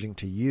encouraging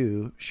to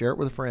you, share it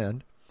with a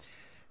friend.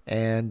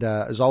 And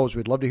as always,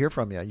 we'd love to hear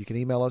from you. You can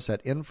email us at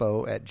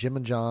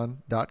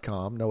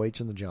info@jimandjohn.com, no H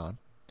in the John.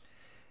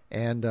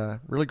 And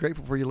really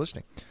grateful for you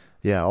listening.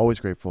 Yeah, always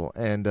grateful.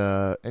 And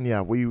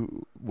yeah, we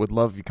would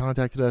love if you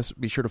contacted us.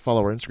 Be sure to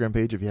follow our Instagram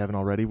page if you haven't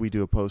already. We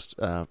do a post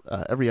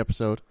every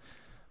episode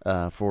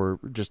for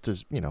just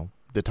as,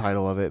 the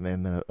title of it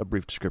and then a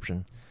brief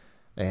description.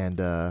 And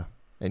yeah.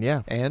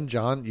 And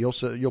John,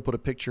 you'll put a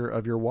picture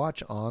of your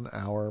watch on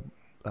our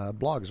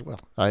blog as well.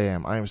 I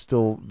am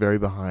still very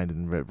behind,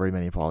 and very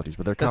many apologies,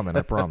 but they're coming.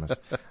 I promise.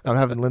 I'm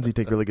having Lindsay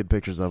take really good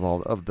pictures of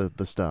all of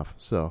the stuff.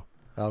 So,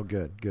 oh,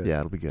 good. yeah,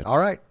 it'll be good. All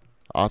right.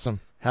 Awesome.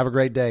 Have a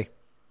great day.